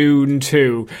for Dune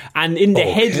 2. And in the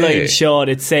headline, Sean,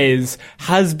 it says,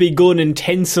 has begun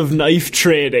intensive knife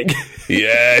training.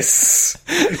 Yes.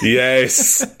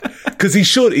 Because he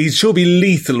should be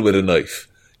lethal with a knife.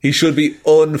 He should be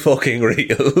unfucking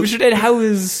real. But then how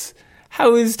is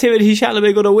Timothée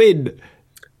Chalamet going to win?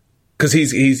 Because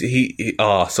he's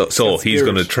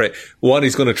going to train. One,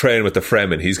 he's going to train with the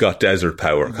Fremen. He's got desert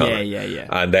power, Connor. Yeah.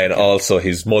 And then also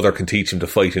his mother can teach him to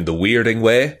fight in the weirding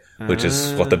way, which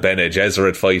is what the Bene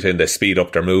Gesserit fight in. They speed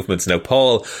up their movements. Now,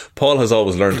 Paul has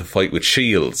always learned to fight with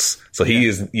shields, so he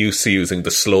is used to using the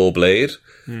slow blade.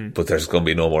 But there's going to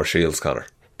be no more shields, Connor.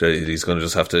 He's going to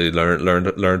just have to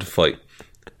learn to fight.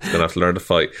 He's going to have to learn to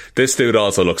fight. This dude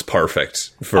also looks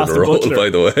perfect for Austin the role, Butler. By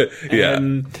the way. Yeah.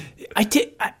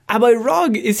 Am I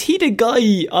wrong? Is he the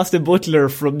guy, Austin Butler,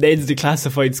 from Ned's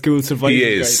Declassified School Survival Guide?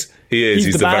 He is.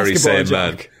 He's the very same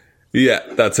man. Yeah,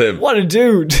 that's him. What a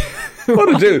dude.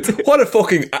 What a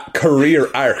fucking career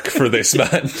arc for this man.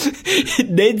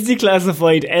 Ned's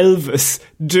Declassified Elvis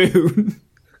Dune.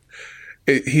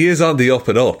 He is on the up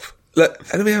and up.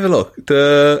 Let me have a look.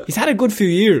 He's had a good few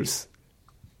years.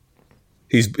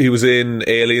 He was in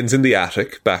Aliens in the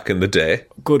Attic back in the day.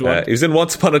 Good one. He was in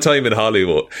Once Upon a Time in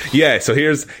Hollywood. Yeah, so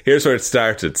here's where it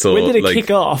started. So when did it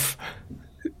kick off?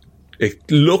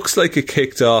 It looks like it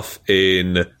kicked off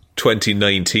in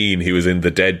 2019. He was in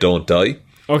The Dead Don't Die.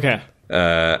 Okay.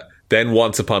 Then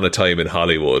Once Upon a Time in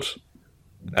Hollywood.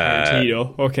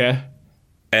 Tarantino. Okay.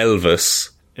 Elvis.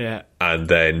 Yeah. And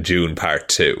then Dune Part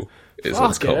 2 is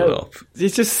what's coming up. He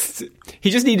just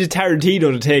needed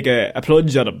Tarantino to take a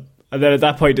plunge on him. And then at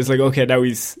that point, it's like, okay, now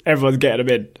everyone's getting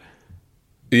him in.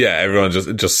 Yeah, everyone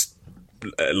just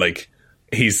like,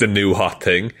 he's the new hot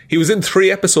thing. He was in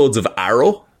 3 episodes of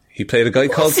Arrow. He played a guy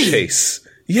called Chase.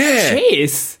 Yeah.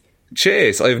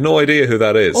 Chase. I have no idea who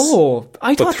that is. Oh,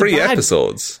 I thought 3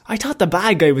 episodes. I thought the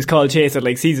bad guy was called Chase at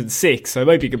like season 6, so I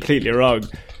might be completely wrong.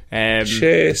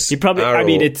 Chase. He probably. Arrow. I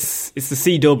mean, it's the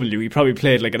CW. He probably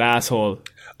played like an asshole.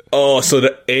 Oh, so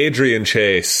the Adrian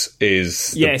Chase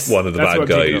is one of the bad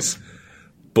guys.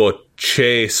 But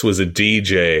Chase was a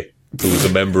DJ who was a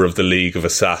member of the League of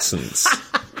Assassins.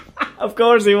 Of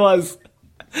course he was.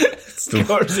 Of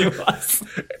course he was.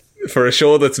 For a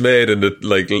show that's made in the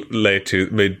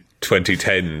mid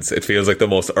 2010s, it feels like the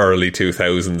most early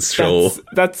 2000s show.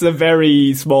 That's a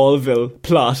very Smallville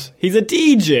plot. He's a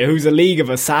DJ who's a League of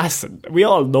Assassins. We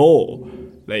all know.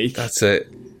 That's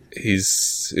it. He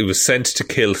was sent to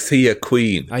kill Thea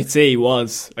Queen. I'd say he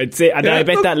was. I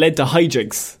bet that led to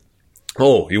hijinks.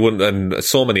 Oh, you wouldn't, and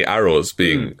so many arrows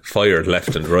being fired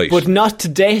left and right. But not to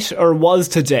death or was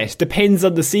to death. Depends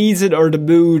on the season or the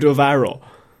mood of Arrow.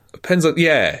 Depends on,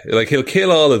 like he'll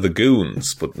kill all of the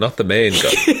goons, but not the main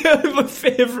guy. My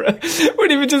favourite.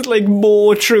 When he would just like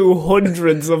mow through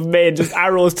hundreds of men, just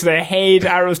arrows to the head,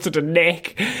 arrows to the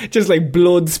neck, just like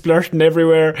blood splurting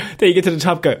everywhere. Then you get to the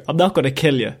top guy, I'm not going to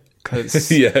kill you.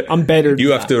 Because I'm better than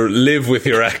you have to live with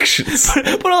your actions.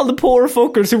 But all the poor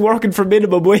fuckers who are working for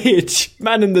minimum wage,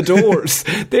 man in the doors,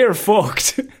 they're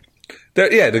fucked.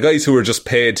 The guys who are just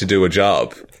paid to do a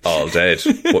job, all dead.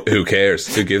 Who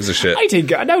cares? Who gives a shit? I think,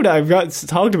 now that I've got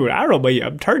talked about Arrow,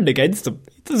 I'm turned against him.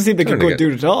 It doesn't seem like a good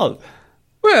dude at all.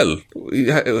 Well,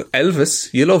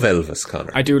 Elvis. You love Elvis,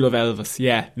 Connor. I do love Elvis,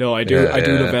 yeah. No, I do. I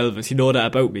do love Elvis. You know that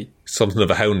about me. Something of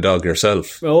a hound dog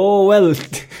yourself. Oh, well...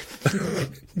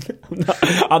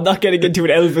 I'm not getting into an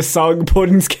Elvis song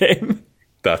puns game.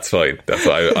 That's fine.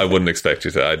 I wouldn't expect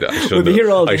you to. I shouldn't. We'll be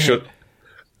here all day. I should.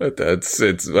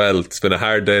 It's been a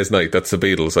hard day's night. That's the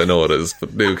Beatles. I know it is, but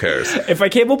who cares? If I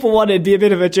came up with one, it'd be a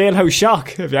bit of a jailhouse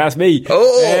shock, if you ask me.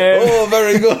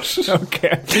 Very good.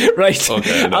 Okay, right.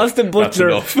 Okay, Austin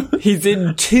Butler, he's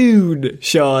in Tune,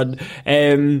 Sean.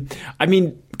 I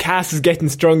mean, cast is getting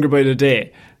stronger by the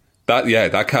day.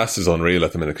 That cast is unreal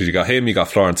at the minute, because you got him, you got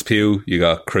Florence Pugh, you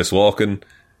got Chris Walken,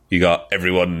 you got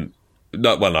everyone,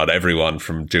 not everyone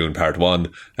from Dune Part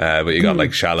 1, but you got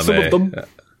like Chalamet. Some of them.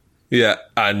 Yeah,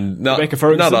 and not Rebecca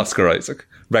Ferguson. Not Oscar Isaac.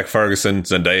 Rebecca Ferguson,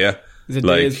 Zendaya.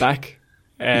 Zendaya's back.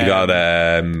 You got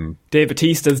Dave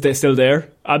Bautista's still there.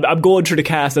 I'm going through the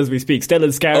cast as we speak. Stellan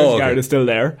Skarsgård is still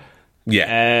there.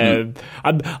 Yeah.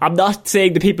 I'm not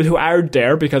saying the people who aren't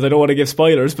there because I don't want to give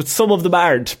spoilers, but some of them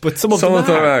aren't. But some of them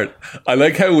aren't. I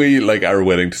like how we are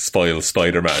willing to spoil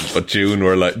Spider-Man, but June,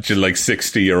 we're like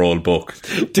 60-year-old book.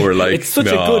 We're like, it's such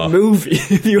a good movie.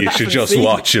 You should just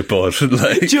watch it, but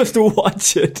like, just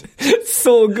watch it. It's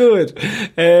so good.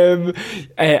 Javier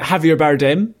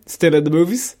Bardem still in the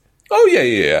movies. Oh,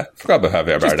 yeah. Forgot about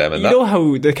Javier Bardem in that. You know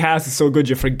how the cast is so good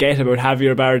you forget about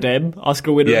Javier Bardem,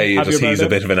 Oscar winner. Yeah, he's a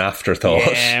bit of an afterthought.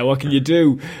 Yeah, what can you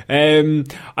do?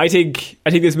 I think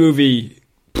this movie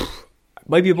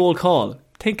might be a bold call. I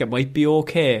think it might be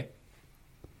okay.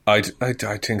 I think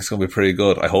it's going to be pretty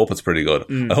good. I hope it's pretty good.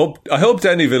 I hope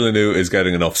Denis Villeneuve is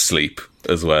getting enough sleep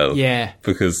as well. Yeah.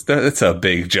 Because it's a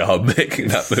big job making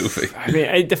that movie. I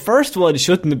mean, the first one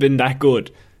shouldn't have been that good.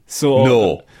 So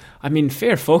no. I mean,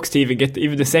 fair fucks to even get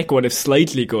even the second one if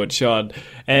slightly good, Sean.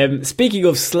 Speaking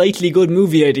of slightly good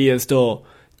movie ideas, though,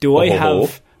 I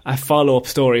have a follow-up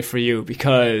story for you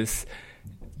because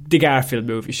the Garfield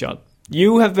movie, Sean.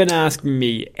 You have been asking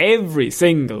me every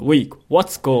single week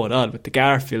what's going on with the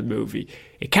Garfield movie.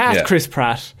 It cast Chris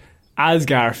Pratt as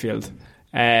Garfield,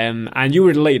 and you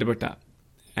were delighted about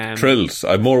that. Thrilled.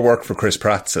 I've more work for Chris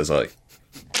Pratt, says I.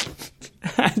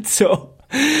 And so,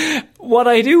 what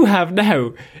I do have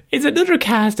now is another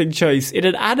casting choice in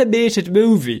an animated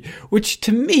movie, which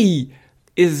to me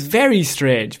is very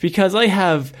strange because I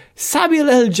have Samuel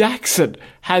L. Jackson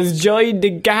has joined the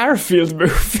Garfield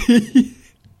movie.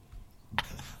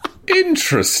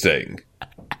 Interesting.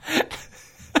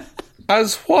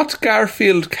 As what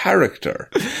Garfield character?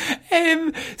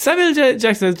 Samuel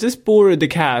Jackson has just boarded the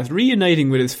cast, reuniting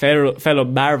with his fellow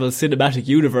Marvel Cinematic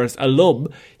Universe alum.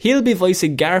 He'll be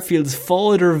voicing Garfield's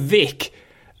father, Vic,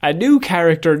 a new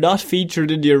character not featured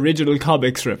in the original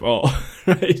comic strip. Oh,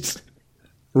 right.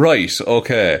 Right,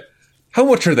 okay. How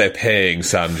much are they paying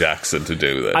Sam Jackson to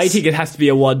do this? I think it has to be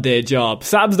a one-day job.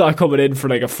 Sam's not coming in for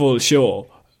like a full show.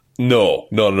 No.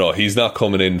 He's not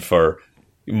coming in for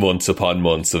months upon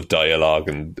months of dialogue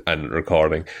and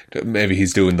recording. Maybe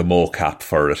he's doing the mocap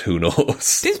for it, who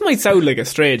knows. This might sound like a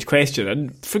strange question,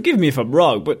 and forgive me if I'm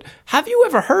wrong, but have you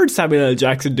ever heard Samuel L.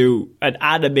 Jackson do an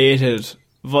animated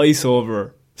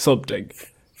voiceover something?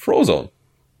 Frozone.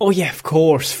 Oh yeah, of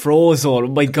course, Frozone.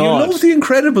 Oh my god. You love The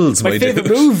Incredibles, my favourite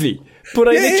movie. But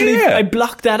I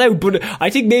blocked that out. But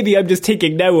I think maybe I'm just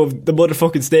thinking now of the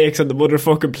motherfucking snakes on the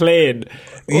motherfucking plane.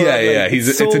 Yeah.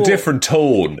 It's a different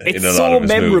tone in a lot of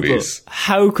his movies.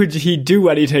 How could he do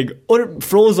anything?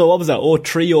 Frozo, what was that?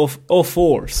 03,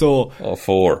 04. So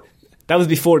 04. That was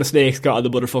before the snakes got on the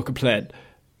motherfucking plane.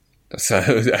 So,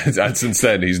 and since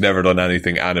then, he's never done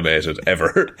anything animated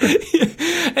ever.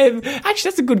 Actually,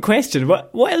 that's a good question.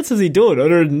 What else has he done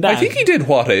other than that? I think he did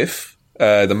What If.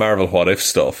 The Marvel What If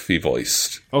stuff he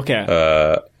voiced. Okay.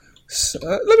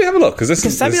 Let me have a look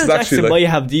because Samuel Jackson might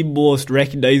have the most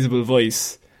recognisable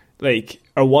voice,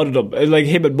 or one of them, like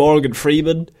him and Morgan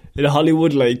Freeman in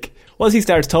Hollywood. Like once he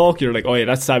starts talking, you're like, oh yeah,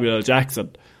 that's Samuel L.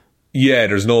 Jackson. Yeah,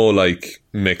 there's no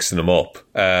mixing them up.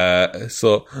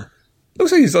 So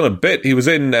looks like he's done a bit. He was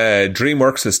in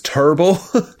DreamWorks' Turbo.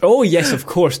 Oh yes, of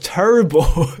course, Turbo.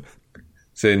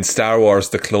 It's in Star Wars: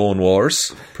 The Clone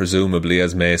Wars, presumably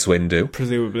as Mace Windu.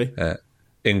 Presumably.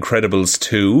 Incredibles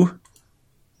 2.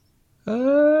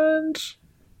 And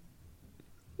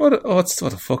what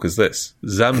the fuck is this?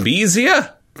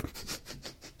 Zambezia?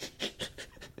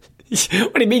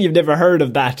 What do you mean you've never heard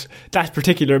of that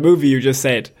particular movie you just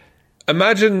said?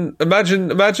 Imagine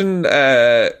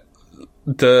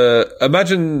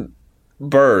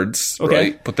birds, okay.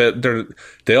 Right? But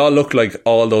they all look like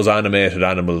all those animated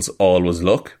animals always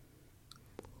look.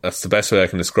 That's the best way I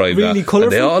can describe that. Really colourful?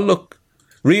 And they all look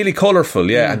really colourful,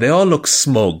 yeah, and they all look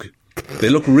smug. They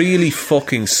look really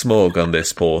fucking smug on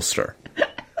this poster.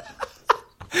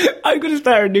 I'm going to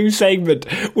start a new segment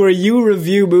where you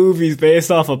review movies based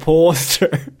off a poster.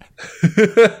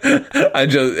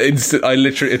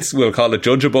 We'll call it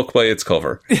Judge a Book by its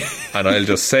cover, and I'll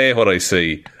just say what I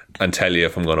see and tell you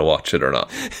if I'm going to watch it or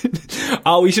not.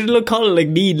 Oh, we should call it like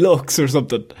Mean Looks or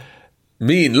something.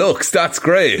 Mean Looks, that's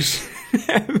great.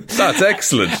 That's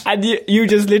excellent. And you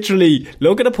just literally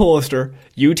look at a poster,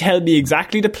 you tell me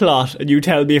exactly the plot, and you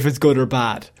tell me if it's good or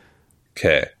bad.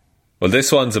 Okay. Well,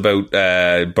 this one's about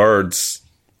birds.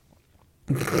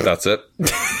 That's it.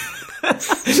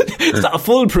 It's not a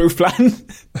foolproof plan.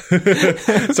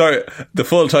 Sorry, the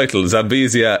full title,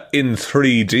 Zambezia in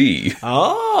 3D.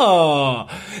 Oh,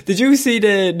 did you see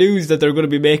the news that they're going to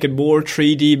be making more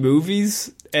 3D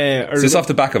movies? Is this off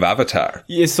the back of Avatar?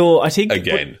 Yeah, so I think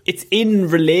Again. it's in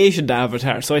relation to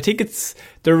Avatar. So I think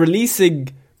they're releasing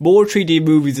more 3D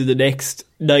movies in the next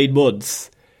 9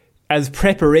 months as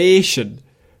preparation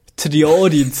to the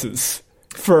audiences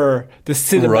for the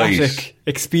cinematic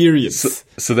experience.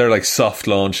 So they're like soft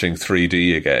launching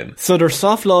 3D again. So they're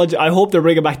soft launch. I hope they're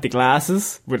bringing back the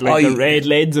glasses with like the red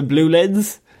lens and blue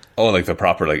lens. Oh, like the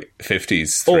proper like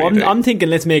 50s 3D. Oh, I'm thinking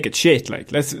let's make it shit.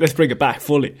 Like let's bring it back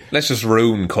fully. Let's just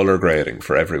ruin colour grading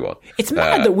for everyone. It's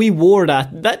mad that we wore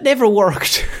that. That never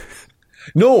worked.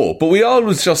 No, but we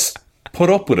always just put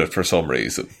up with it for some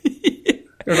reason.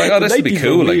 You're like, oh, this would be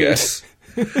cool, I guess.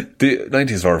 The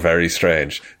 90s were very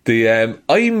strange. But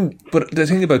the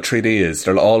thing about 3D is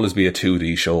there'll always be a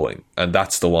 2D showing, and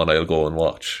that's the one I'll go and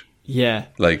watch. Yeah,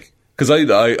 like because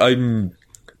I'm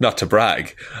not to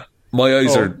brag. My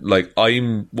eyes are like,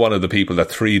 I'm one of the people that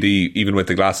 3D, even with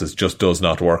the glasses, just does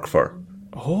not work for.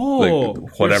 Oh,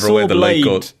 like whatever way the light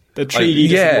goes, the 3D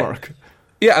doesn't work.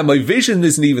 Yeah, and my vision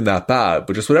isn't even that bad,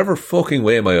 but just whatever fucking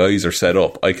way my eyes are set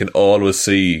up, I can always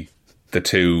see the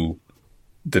two,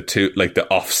 like the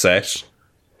offset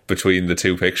between the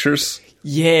two pictures.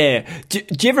 Yeah. Do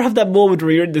you ever have that moment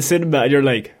where you're in the cinema and you're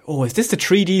like, oh, is this the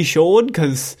 3D showing?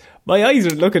 Because my eyes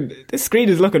are looking, this screen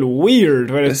is looking weird.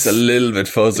 When it's a little bit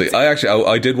fuzzy.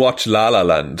 I did watch La La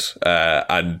Land,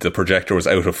 and the projector was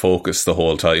out of focus the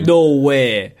whole time. No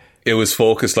way. It was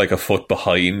focused like a foot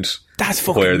behind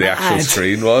where the actual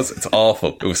screen was. It's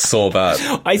awful. It was so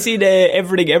bad. I seen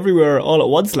Everything Everywhere All at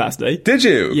Once last night. Did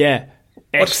you? Yeah.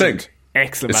 What do you think?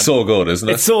 Excellent. It's so good, isn't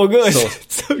it? It's so good.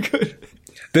 It's so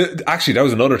good. Actually, that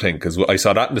was another thing, because I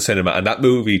saw that in the cinema, and that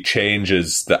movie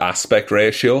changes the aspect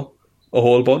ratio a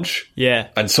whole bunch. Yeah.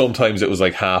 And sometimes it was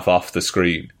like half off the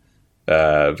screen,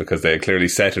 because they clearly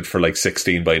set it for like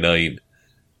 16:9.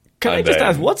 Can I just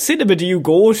ask, what cinema do you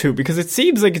go to? Because it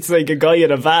seems like it's like a guy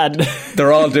in a van.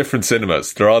 They're all different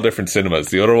cinemas.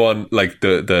 The other one, like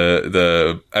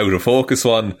the out of focus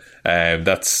one,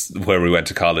 that's where we went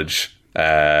to college.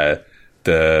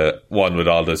 The one with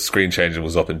all the screen changing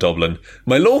was up in Dublin.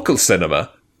 My local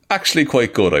cinema, actually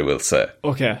quite good, I will say.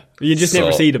 Okay. You just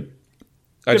never see them.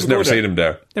 I just never seen them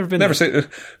there. Never been there. Seen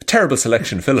terrible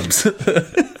selection of films.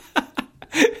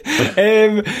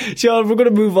 Sean, we're going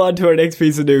to move on to our next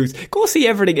piece of news. Go see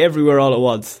Everything Everywhere All at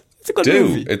Once. It's a good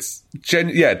movie. It's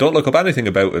don't look up anything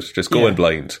about it. Just go in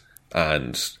blind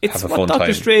and have a fun time. It's what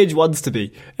Doctor Strange wants to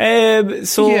be.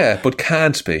 But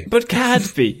can't be.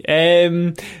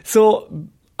 So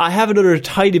I have another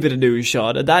tiny bit of news,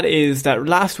 Sean, and that is that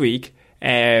last week,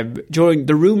 during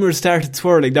the rumours started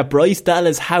swirling that Bryce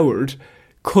Dallas Howard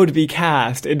could be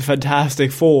cast in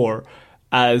Fantastic Four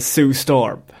as Sue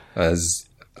Storm. I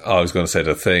was going to say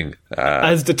the Thing.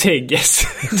 As the Thing, yes.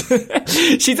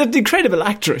 She's an incredible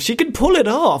actress. She can pull it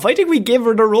off. I think we give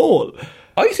her the role.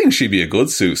 I think she'd be a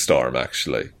good Sue Storm,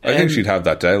 actually. I think she'd have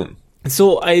that down.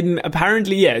 So,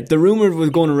 apparently, the rumour was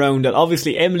going around that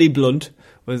obviously Emily Blunt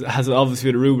has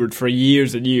obviously been rumoured for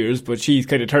years and years, but she's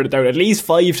kind of turned it down at least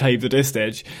 5 times at this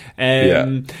stage.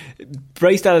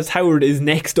 Bryce Dallas Howard is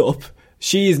next up.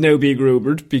 She is now being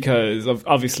rumoured because of,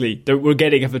 obviously, we're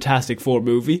getting a Fantastic Four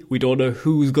movie. We don't know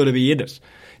who's going to be in it.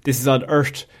 This is on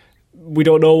Earth. We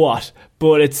don't know what,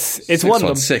 but it's one of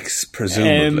them. 616,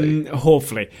 presumably.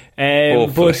 Hopefully.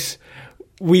 But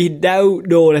we now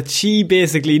know that she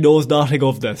basically knows nothing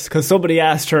of this, because somebody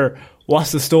asked her,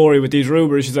 what's the story with these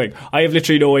rumours? She's like, I have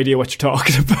literally no idea what you're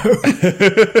talking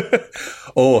about.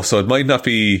 Oh, so it might not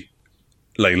be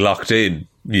like locked in,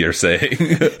 you're saying?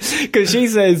 Because she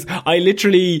says,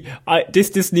 this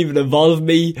doesn't even involve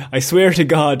me. I swear to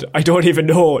God, I don't even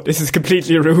know. This is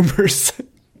completely rumours.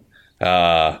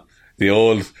 The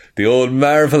old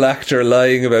Marvel actor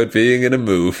lying about being in a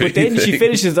movie. But then she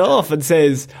finishes off and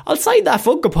says, I'll sign that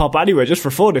Funko Pop anyway, just for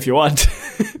fun if you want.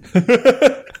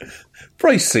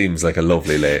 Bryce seems like a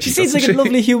lovely lady. She seems like a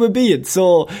lovely human being,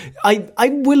 so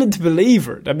I'm willing to believe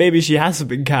her that maybe she hasn't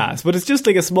been cast, but it's just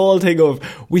like a small thing of,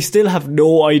 we still have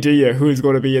no idea who's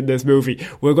going to be in this movie.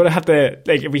 We're going to have to,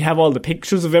 like, if we have all the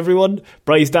pictures of everyone,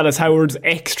 Bryce Dallas Howard's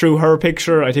X through her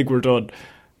picture, I think we're done.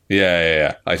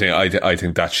 Yeah. I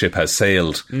think that ship has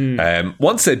sailed.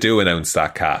 Once they do announce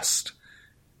that cast,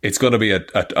 it's going to be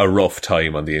a rough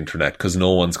time on the internet, because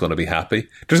no one's going to be happy.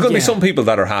 There's going to be some people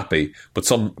that are happy, but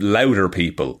some louder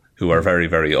people who are very,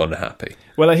 very unhappy.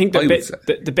 Well, I think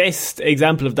the best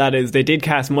example of that is they did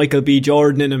cast Michael B.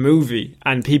 Jordan in a movie,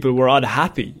 and people were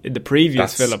unhappy in the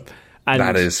previous film. And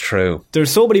that is true. There's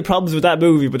so many problems with that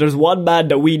movie, but there's one man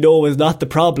that we know is not the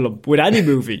problem with any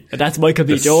movie, and that's Michael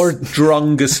B. Jordan.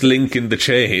 Strongest link in the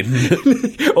chain.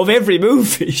 Of every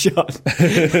movie, Sean. So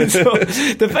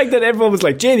the fact that everyone was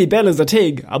like, Jamie Bell is a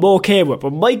thing, I'm okay with,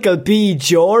 but Michael B.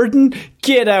 Jordan?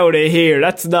 Get out of here.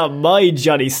 That's not my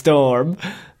Johnny Storm.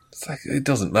 It's like, it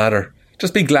doesn't matter.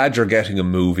 Just be glad you're getting a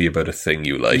movie about a thing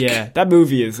you like. Yeah, that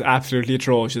movie is absolutely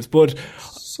atrocious, but...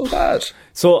 So bad.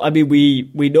 So, I mean,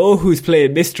 we know who's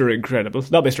playing Mr. Incredible.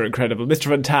 Not Mr. Incredible, Mr.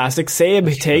 Fantastic. Same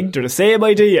thing. They're the same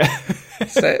idea.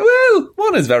 Well,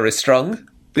 one is very strong.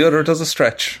 The other does a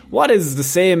stretch. One is the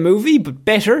same movie, but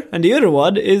better. And the other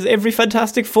one is every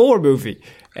Fantastic Four movie.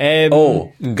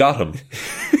 Got him.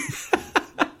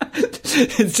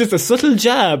 It's just a subtle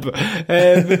jab.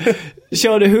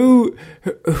 Sean, who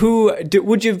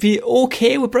would you be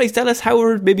okay with Bryce Dallas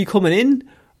Howard maybe coming in?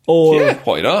 Or yeah,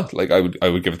 why not? Like, I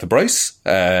would give it to Bryce.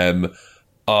 I'm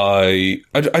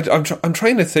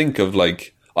trying to think of,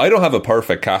 like, I don't have a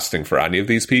perfect casting for any of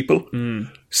these people,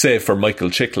 save for Michael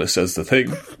Chiklis as the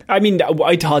thing. I mean,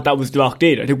 I thought that was locked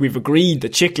in. I think we've agreed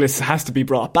that Chiklis has to be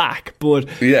brought back.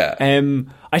 But yeah,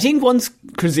 I think once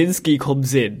Krasinski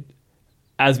comes in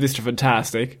as Mr.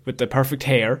 Fantastic with the perfect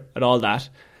hair and all that,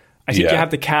 I think you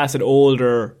have to cast an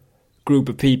older group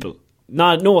of people.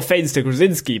 No offense to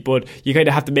Krasinski, but you kind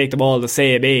of have to make them all the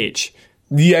same age.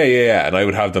 Yeah. And I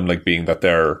would have them like being that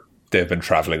they've been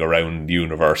travelling around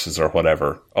universes or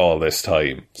whatever all this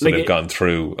time. So like they've gone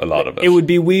through a lot of it. It would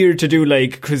be weird to do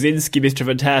like Krasinski, Mr.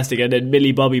 Fantastic, and then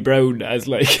Millie Bobby Brown as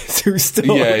like Sue Storm.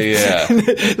 Yeah.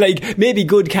 Like maybe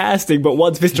good casting, but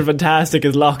once Mr. Fantastic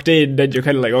is locked in, then you're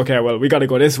kind of like, okay, well, we got to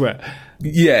go this way.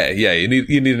 Yeah. You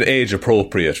need an age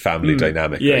appropriate family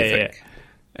dynamic. I think. Yeah.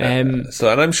 And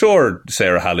I'm sure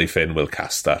Sarah Halley Finn will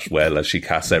cast that well, as she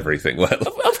casts everything well.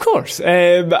 Of course.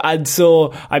 And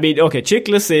so, I mean, okay,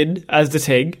 Chiklis in as the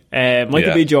thing.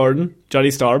 Michael B. Jordan,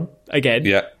 Johnny Storm, again.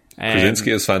 Yeah.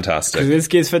 Krasinski is fantastic.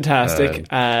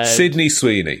 Sydney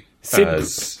Sweeney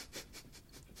as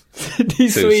Sydney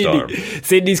Sweeney. Storm.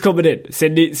 Sydney's coming in.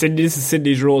 This is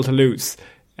Sydney's role to lose.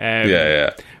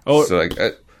 Oh, so like,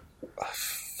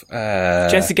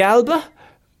 Jessica Alba?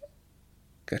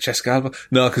 Jessica Alba?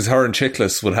 No, because her and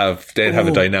Chiklis they'd have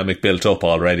a dynamic built up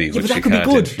already. Yeah, but that could be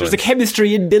good. There's a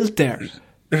chemistry inbuilt there.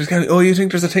 You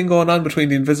think there's a thing going on between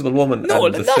the Invisible Woman and the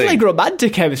thing? No, not like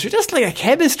romantic chemistry, just like a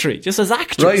chemistry, just as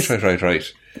actors.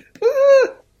 Right.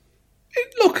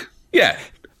 Look, yeah,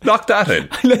 lock that in.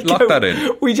 Lock that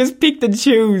in. We just picked and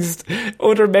chose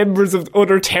other members of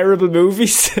other terrible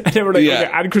movies, and then we're like, okay,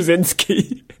 Anne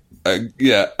Krasinski. And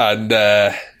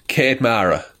Kate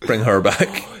Mara, bring her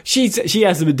back. She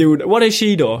hasn't been doing. What is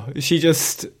she though? She's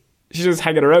just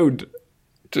hanging around.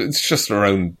 It's just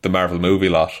around the Marvel movie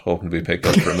lot, hoping to be picked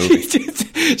up for a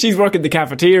movie. She's working the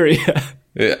cafeteria.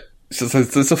 Yeah,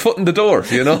 there's a foot in the door,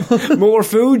 you know. More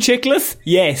food, Chiklis?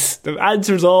 Yes. The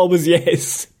answer's always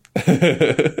yes.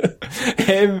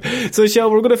 So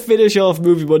Sean, we're going to finish off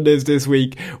Movie Mondays this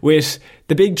week with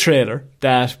the big trailer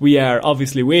that we are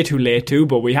obviously way too late to,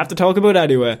 but we have to talk about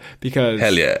anyway because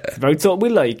hell yeah, it's about something we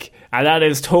like, and that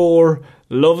is Thor: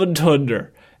 Love and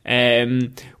Thunder,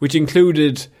 which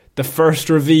included the first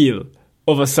reveal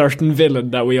of a certain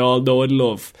villain that we all know and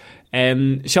love.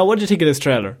 Sean, what did you think of this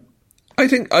trailer? I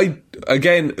think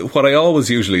what I always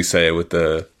usually say with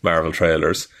the Marvel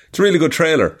trailers, it's a really good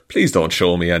trailer. Please don't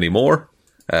show me any more.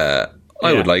 I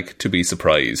would like to be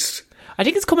surprised. I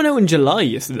think it's coming out in July,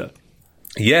 isn't it?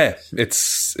 Yeah,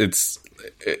 it's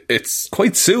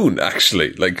quite soon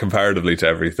actually, like comparatively to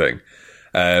everything.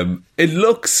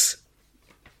 It's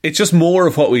just more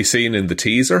of what we've seen in the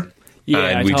teaser,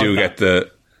 and we do get the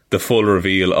full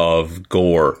reveal of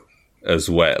Gore as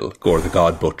well, Gore the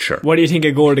God Butcher. What do you think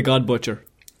of Gore the God Butcher?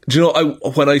 Do you know,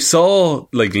 when I saw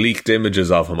like leaked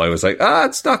images of him, I was like,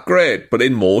 it's not great, but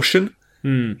in motion,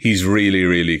 he's really,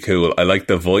 really cool. I like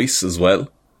the voice as well.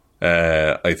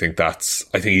 I think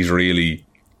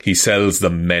he sells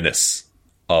the menace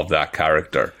of that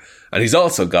character, and he's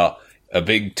also got a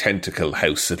big tentacle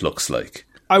house. It looks like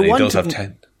I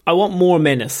want more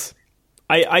menace.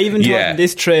 I even thought in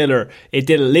this trailer it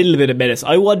did a little bit of menace.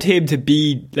 I want him to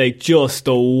be like just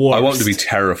the worst. I want him to be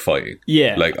terrifying.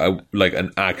 Yeah, like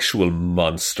an actual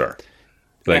monster.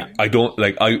 I don't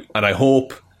like. I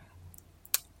hope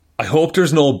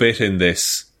there's no bit in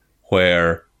this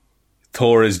where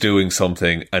Thor is doing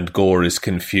something and Gore is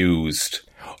confused.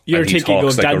 You're thinking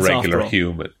talks of like dance a regular off,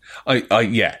 human.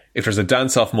 If there's a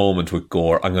dance off moment with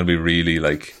Gore, I'm going to be really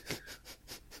like.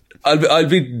 I'll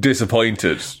be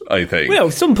disappointed, I think. Well,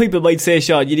 some people might say,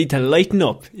 Sean, you need to lighten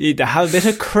up. You need to have a bit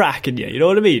of crack in you. You know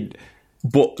what I mean?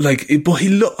 But I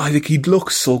think he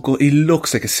looks so good. He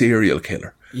looks like a serial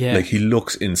killer. Yeah. Like, he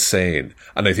looks insane.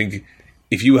 And I think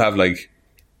if you have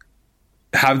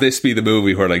this be the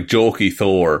movie where jokey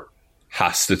Thor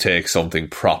has to take something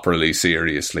properly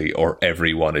seriously, or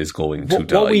everyone is going to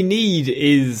die. What we need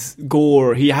is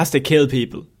gore. He has to kill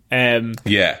people.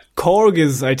 Yeah. Korg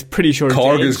is, I'm pretty sure,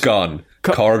 Korg dead. is gone.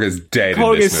 Korg is dead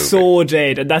Korg in this is movie. so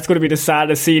dead, and that's going to be the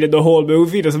saddest scene in the whole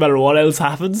movie. Doesn't matter what else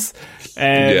happens.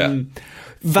 Yeah.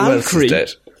 Valkyrie. Who else is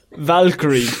dead?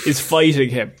 Valkyrie is fighting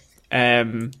him,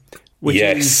 which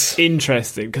Yes. is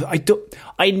interesting because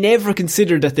I never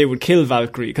considered that they would kill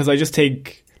Valkyrie, because I just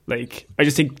think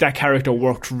that character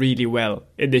worked really well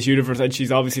in this universe, and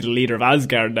she's obviously the leader of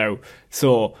Asgard now.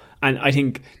 So, and I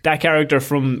think that character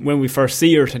from when we first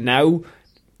see her to now,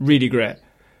 really great.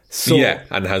 So, yeah,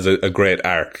 and has a great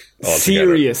arc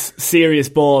altogether. Serious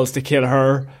balls to kill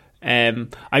her.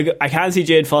 I can't see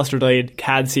Jane Foster dying.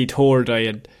 Can't see Thor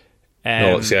dying.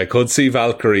 No, see, I could see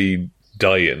Valkyrie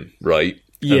dying, right?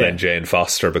 Yeah. And then Jane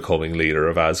Foster becoming leader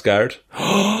of Asgard.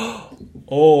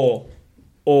 Oh,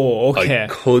 okay. I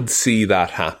could see that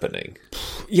happening.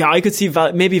 Yeah, I could see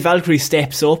maybe Valkyrie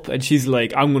steps up and she's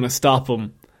like, I'm going to stop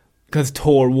him because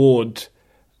Thor won't.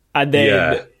 And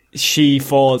then she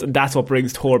falls, and that's what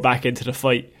brings Thor back into the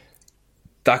fight.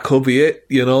 That could be it,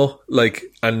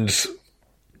 and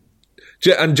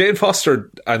Jane Foster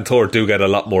and Thor do get a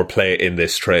lot more play in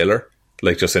this trailer,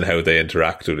 just in how they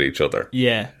interact with each other.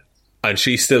 Yeah. And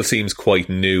she still seems quite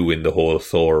new in the whole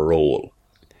Thor role.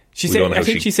 She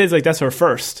says that's her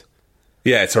first.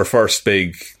 Yeah, it's her first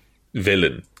big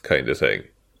villain kind of thing.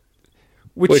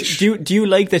 Which do you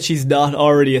like that she's not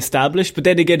already established? But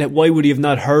then again, why would you have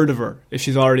not heard of her if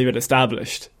she's already been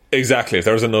established? Exactly. If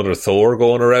there was another Thor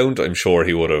going around, I'm sure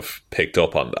he would have picked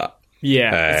up on that.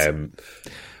 Yeah.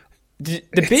 The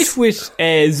bit with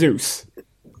Zeus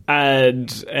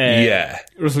and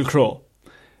Russell Crowe.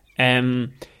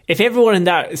 If everyone in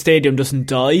that stadium doesn't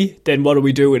die, then what are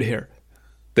we doing here?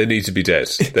 They need to be dead.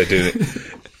 They do.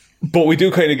 But we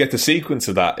do kind of get the sequence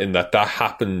of that, in that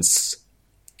happens,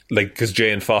 because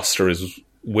Jane Foster is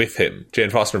with him. Jane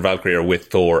Foster and Valkyrie are with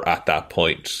Thor at that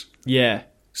point. Yeah.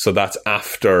 So that's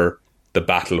after the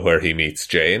battle where he meets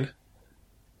Jane,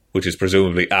 which is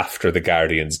presumably after the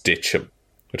Guardians ditch him,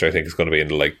 which I think is going to be in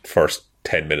the first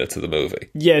 10 minutes of the movie.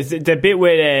 Yeah, the bit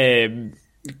where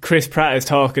Chris Pratt is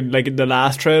talking, in the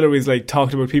last trailer, he's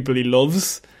talking about people he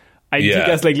loves. I think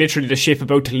that's literally the ship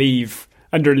about to leave,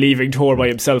 and they're leaving Thor by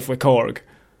himself with Korg.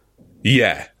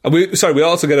 Yeah. And we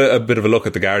also get a bit of a look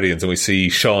at the Guardians, and we see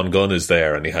Sean Gunn is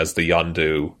there, and he has the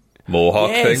Yondu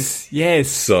mohawk thing. Yes.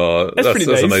 So that's pretty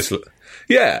nice. A nice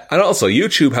yeah. And also,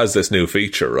 YouTube has this new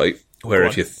feature, right? Where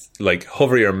if you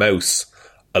hover your mouse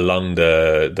along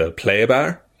the play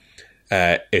bar,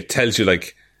 it tells you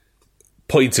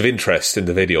points of interest in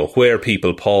the video, where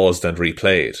people paused and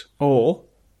replayed. Oh.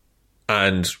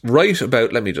 And right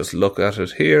about, let me just look at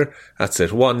it here, that's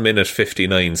it, 1 minute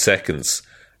 59 seconds.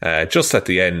 Just at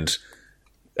the end,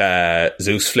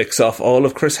 Zeus flicks off all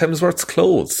of Chris Hemsworth's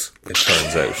clothes, it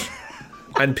turns out.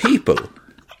 And people,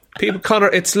 Connor,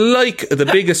 it's like the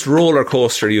biggest roller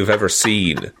coaster you've ever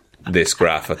seen, this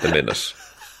graph at the minute.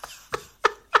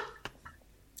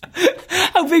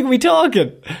 How big are we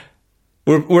talking?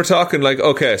 We're talking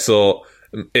okay, so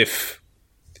if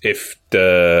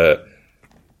the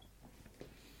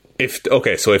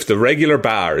regular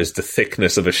bar is the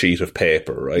thickness of a sheet of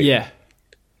paper, right? Yeah.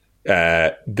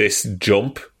 This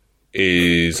jump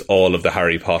is all of the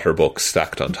Harry Potter books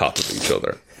stacked on top of each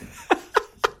other.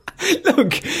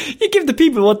 Look, you give the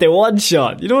people what they want,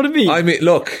 Sean. You know what I mean?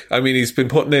 He's been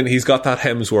putting in, he's got that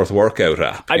Hemsworth workout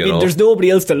app. There's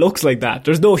nobody else that looks like that.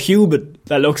 There's no human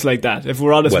that looks like that, if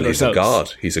we're honest with ourselves. Well, he's a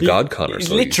god. He's a god, Connor. He's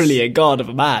literally a god of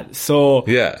a man. So,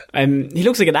 yeah. He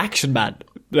looks like an action man.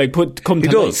 He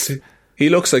does. Life. He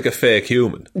looks like a fake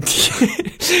human.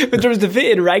 But there was the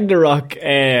bit in Ragnarok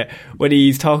when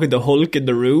he's talking to Hulk in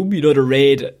the room, the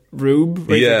raid room,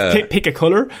 where he's pick a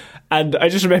colour. And I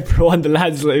just remember one of the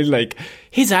lads was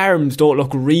his arms don't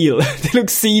look real. They look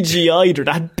CGI, they're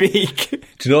that big.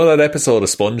 Do you know that episode of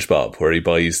SpongeBob where he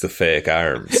buys the fake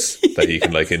arms that he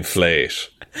can inflate?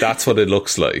 That's what it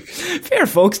looks like. Fair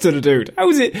fucks to the dude.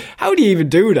 How do you even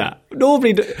do that?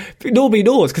 Nobody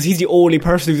knows, because he's the only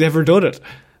person who's ever done it.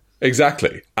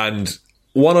 Exactly. And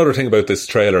one other thing about this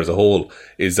trailer as a whole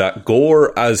is that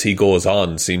Gore, as he goes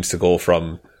on, seems to go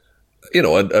from,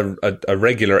 a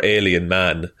regular alien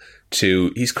man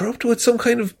to, he's corrupted with some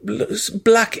kind of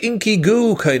black inky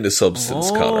goo kind of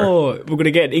substance, Connor. Oh, we're going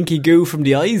to get inky goo from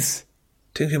the eyes.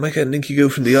 I think we might get an inky goo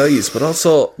from the eyes, but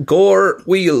also Gore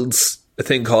wields a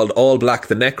thing called All Black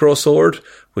the Necro Sword,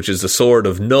 which is the sword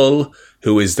of Null,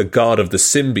 who is the god of the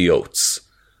symbiotes,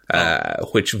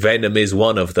 which Venom is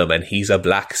one of them, and he's a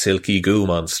black silky goo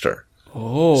monster.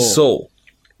 Oh. So,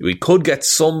 we could get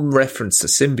some reference to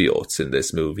symbiotes in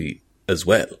this movie as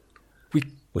well.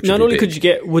 Not only could you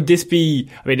get, would this be,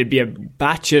 I mean, it'd be a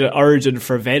batshit origin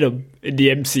for Venom in the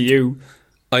MCU.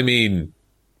 I mean,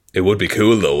 it would be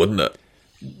cool though, wouldn't it?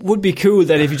 Would be cool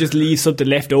that if you just leave something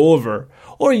left over.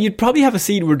 Or you'd probably have a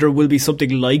scene where there will be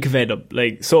something like Venom,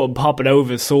 like something popping out of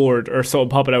his sword or something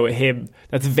popping out of him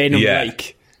that's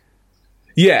Venom-like.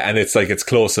 Yeah, and it's like it's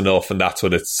close enough, and that's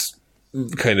what it's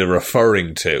kind of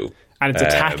referring to. And it's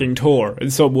attacking Thor in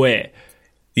some way.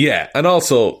 Yeah, and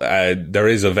also there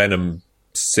is a Venom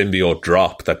symbiote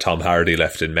drop that Tom Hardy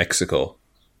left in Mexico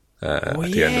at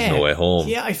the end of No Way Home.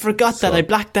 Yeah, I forgot that. I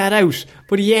blacked that out.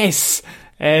 But yes,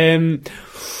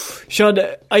 Sean,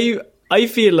 I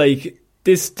feel like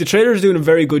the trailer's doing a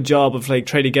very good job of like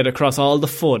trying to get across all the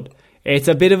fun. It's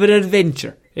a bit of an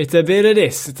adventure. It's a bit of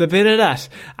this. It's a bit of that.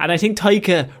 And I think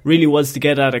Taika really wants to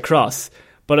get that across.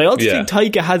 But I also think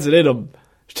Taika has it in him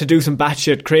to do some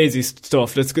batshit crazy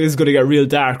stuff that's going to get real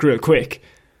dark real quick.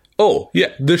 Oh, yeah,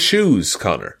 the shoes,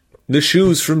 Connor. The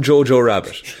shoes from Jojo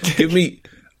Rabbit. Give me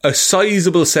a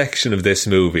sizable section of this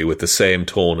movie with the same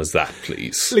tone as that,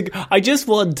 please. Like, I just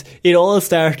want it all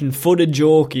starting fun and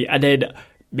jokey, and then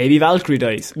maybe Valkyrie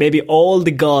dies. Maybe all the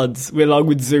gods, along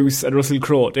with Zeus and Russell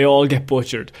Crowe, they all get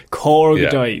butchered. Korg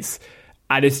dies.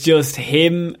 And it's just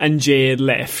him and Jade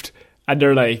left. And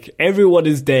they're like, everyone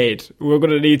is dead. We're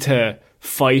going to need to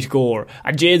fight Gore.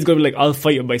 And Jade's going to be like, I'll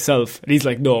fight him myself. And he's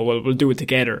like, no, well, we'll do it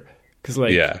together. Because,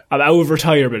 like, I'm out of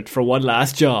retirement for one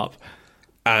last job.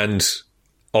 And,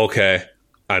 okay,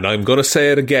 and I'm going to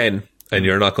say it again, and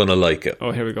you're not going to like it.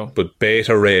 Oh, here we go. But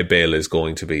Beta Ray Bill is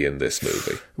going to be in this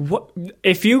movie. What?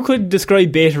 If you could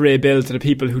describe Beta Ray Bill to the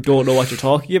people who don't know what you're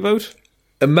talking about.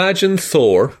 Imagine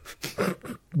Thor,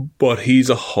 but he's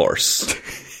a horse.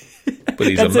 But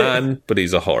he's a man, but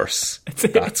he's a horse.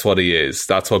 That's what he is.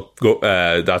 That's what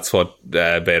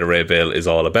Beta Ray Bill is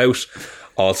all about.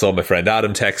 Also, my friend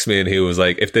Adam texted me and he was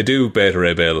like, if they do Beta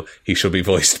Ray Bill, he should be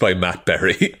voiced by Matt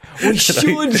Berry. We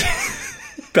should.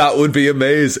 That would be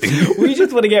amazing. We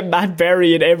just want to get Matt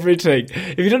Berry in everything.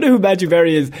 If you don't know who Matthew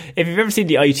Berry is, if you've ever seen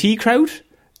the IT Crowd,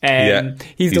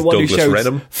 he's the one Douglas who shouts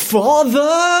Renham.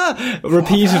 "Father"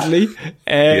 repeatedly.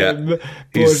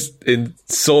 He's in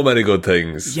so many good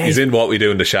things. He's in What We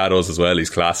Do in the Shadows as well. He's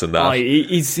class in that. Oh,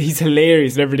 he's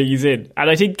hilarious in everything he's in, and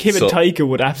I think Kim and Taika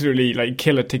would absolutely like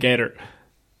kill it together.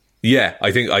 Yeah,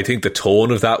 I think the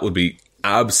tone of that would be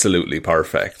absolutely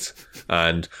perfect.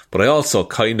 But I also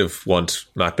kind of want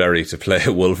Matt Berry to play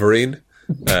Wolverine.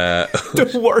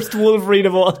 The worst Wolverine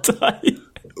of all time.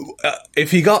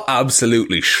 If he got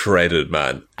absolutely shredded,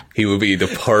 man, he would be the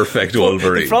perfect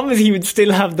Wolverine. The problem is he would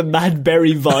still have the Matt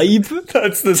Berry vibe.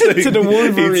 That's the thing. To the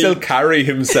Wolverine. He'd still carry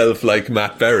himself like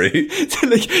Matt Berry. So,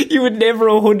 like, you would never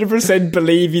 100%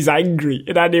 believe he's angry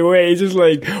in any way. He's just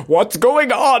like, what's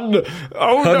going on?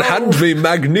 Oh, no. Hand me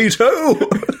Magneto.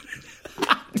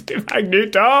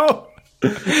 Magneto.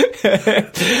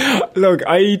 Look,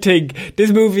 I think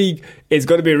this movie is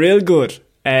going to be real good.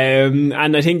 And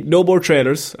I think no more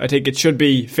trailers. I think it should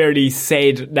be fairly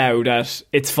said now that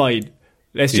it's fine.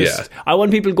 Let's just I want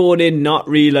people going in not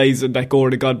realising that Gore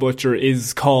the God Butcher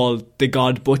is called the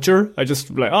God Butcher. I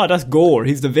just like, oh, that's Gore,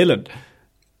 he's the villain.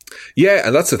 Yeah,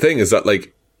 and that's the thing, is that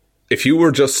like if you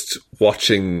were just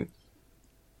watching,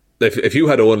 if you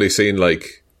had only seen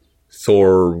like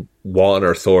Thor 1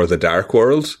 or Thor the Dark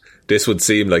World, this would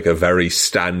seem like a very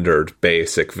standard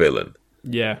basic villain.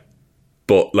 Yeah.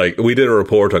 But like, we did a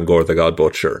report on Gore the God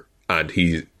Butcher, and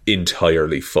he's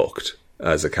entirely fucked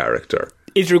as a character.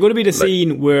 Is there going to be the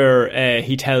scene where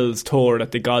he tells Thor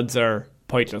that the gods are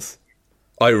pointless?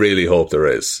 I really hope there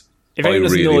is. If anyone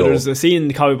doesn't know, there's a scene in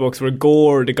the comic books where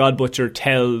Gore the God Butcher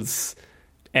tells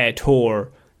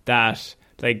Thor that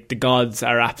like the gods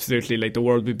are absolutely, like, the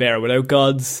world would be better without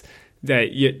gods.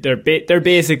 That they're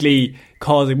basically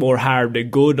causing more harm than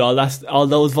good. All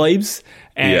those vibes.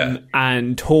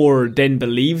 And Thor then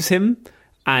believes him,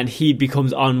 and he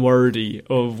becomes unworthy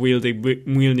of wielding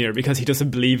Mjolnir because he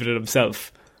doesn't believe in it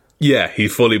himself. Yeah, he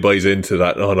fully buys into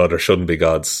that. Oh no, there shouldn't be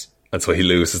gods, and so he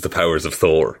loses the powers of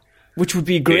Thor. Which would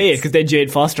be great because then Jane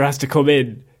Foster has to come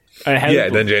in and help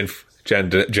him. Then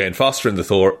Jane Foster in the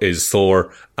Thor is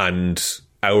Thor, and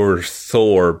our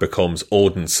Thor becomes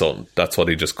Odin's son. That's what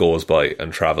he just goes by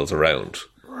and travels around.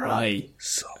 Right.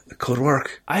 So it could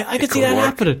work. I could see that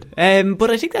happening. But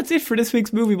I think that's it for this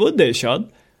week's Movie Monday,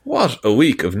 Sean. What a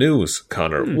week of news,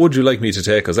 Connor. Would you like me to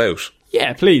take us out?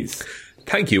 Yeah, please.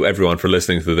 Thank you everyone for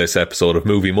listening to this episode of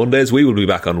Movie Mondays. We will be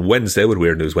back on Wednesday with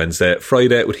Weird News Wednesday,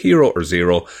 Friday with Hero or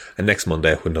Zero, and next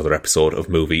Monday with another episode of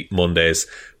Movie Mondays.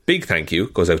 Big thank you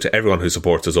goes out to everyone who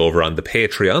supports us over on the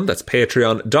Patreon. That's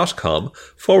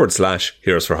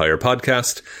patreon.com/Heroes for Hire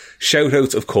podcast. Shout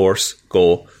outs, of course,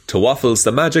 go to Waffles,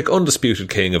 the magic undisputed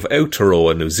king of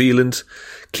Aotearoa, New Zealand,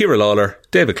 Ciara Lawler,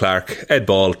 David Clark, Ed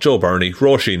Ball, Joe Burney,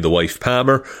 Roisin the Wife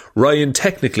Palmer, Ryan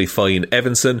Technically Fine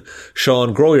Evanson,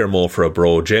 Sean Grow Your Mo for a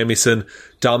Bro Jamieson,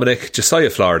 Dominic,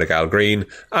 Josiah Florida Gal Green,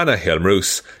 Anna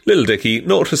Helmroos, Little Dicky,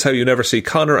 Notice How You Never See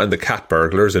Connor and the Cat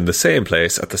Burglars in the same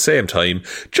place at the same time,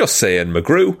 Just Saying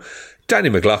McGrew, Danny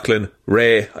McLaughlin,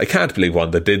 Ray, I Can't Believe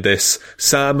One That Did This,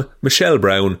 Sam, Michelle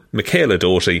Brown, Michaela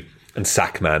Doty, and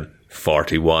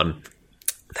Sackman41.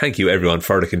 Thank you everyone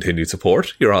for the continued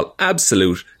support. You're all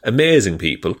absolute amazing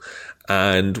people,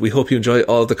 and we hope you enjoy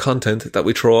all the content that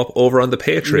we throw up over on the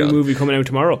Patreon. New movie coming out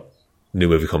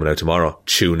tomorrow.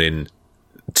 Tune in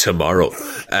tomorrow.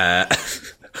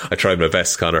 I tried my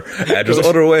best, Connor. There's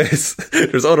other ways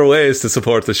to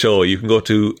support the show. You can go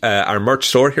to our merch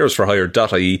store,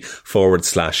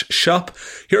 heroesforhire.ie/shop.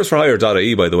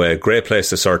 Heroesforhire.ie, by the way, a great place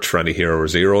to search for any hero or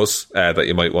zeros that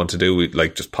you might want to do.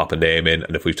 Like, just pop a name in,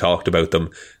 and if we've talked about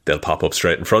them, they'll pop up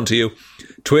straight in front of you.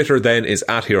 Twitter then is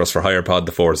 @HeroesForHirePod,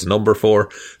 the 4 is the number 4.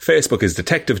 Facebook is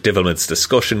Detective Divilment's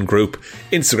discussion group.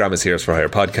 Instagram is Heroes for Hire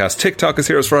Podcast. TikTok is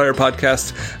Heroes for Hire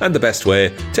Podcast. And the best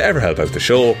way to ever help out the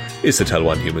show is to tell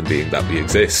one human being that we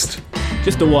exist.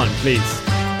 Just the one, please.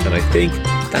 And I think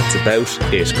that's about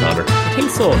it, Connor. I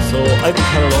think so. So I've been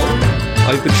Carol Lawler.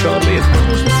 I've been Sean Meehan.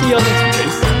 We shall see you all next week,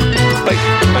 guys. Bye.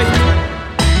 Bye.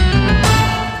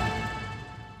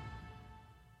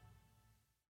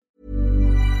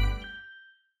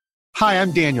 Hi,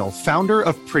 I'm Daniel, founder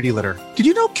of Pretty Litter. Did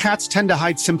you know cats tend to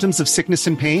hide symptoms of sickness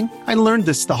and pain? I learned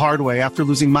this the hard way after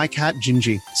losing my cat,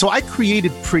 Gingy. So I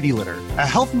created Pretty Litter, a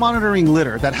health monitoring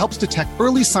litter that helps detect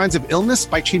early signs of illness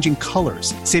by changing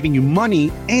colors, saving you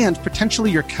money and potentially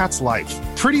your cat's life.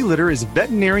 Pretty Litter is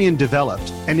veterinarian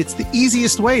developed, and it's the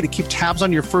easiest way to keep tabs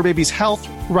on your fur baby's health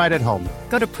right at home.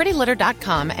 Go to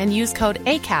prettylitter.com and use code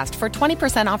ACAST for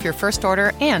 20% off your first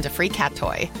order and a free cat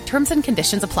toy. Terms and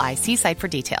conditions apply. See site for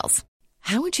details.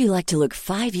 How would you like to look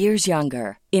 5 years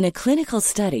younger? In a clinical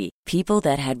study, people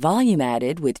that had volume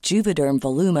added with Juvederm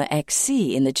Voluma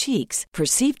XC in the cheeks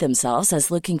perceived themselves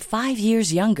as looking 5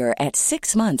 years younger at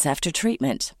 6 months after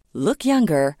treatment. Look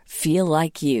younger, feel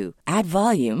like you. Add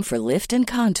volume for lift and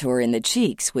contour in the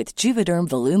cheeks with Juvederm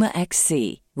Voluma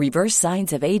XC. Reverse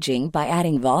signs of aging by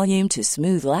adding volume to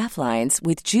smooth laugh lines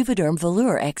with Juvederm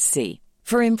Volure XC.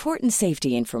 For important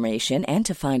safety information and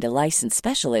to find a licensed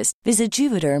specialist, visit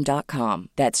Juvederm.com.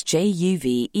 That's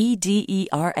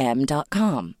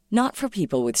JUVEDERM.com. Not for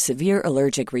people with severe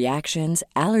allergic reactions,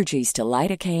 allergies to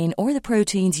lidocaine, or the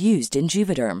proteins used in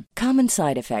Juvederm. Common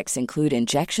side effects include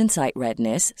injection site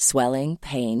redness, swelling,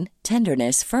 pain,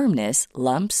 tenderness, firmness,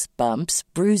 lumps, bumps,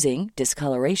 bruising,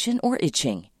 discoloration, or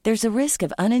itching. There's a risk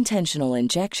of unintentional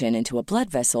injection into a blood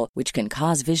vessel, which can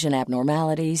cause vision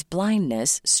abnormalities,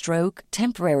 blindness, stroke,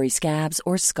 temporary scabs,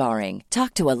 or scarring.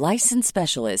 Talk to a licensed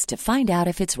specialist to find out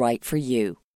if it's right for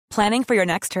you. Planning for your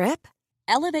next trip?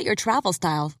 Elevate your travel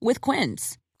style with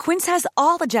Quince. Quince has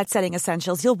all the jet-setting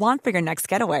essentials you'll want for your next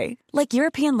getaway, like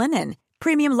European linen,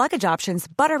 premium luggage options,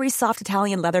 buttery soft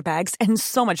Italian leather bags, and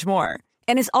so much more.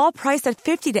 And is all priced at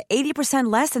 50 to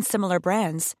 80% less than similar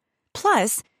brands.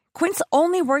 Plus, Quince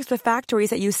only works with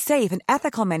factories that use safe and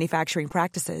ethical manufacturing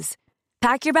practices.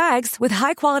 Pack your bags with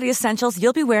high-quality essentials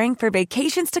you'll be wearing for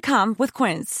vacations to come with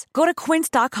Quince. Go to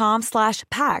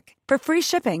quince.com/pack for free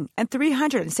shipping and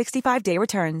 365-day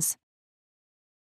returns.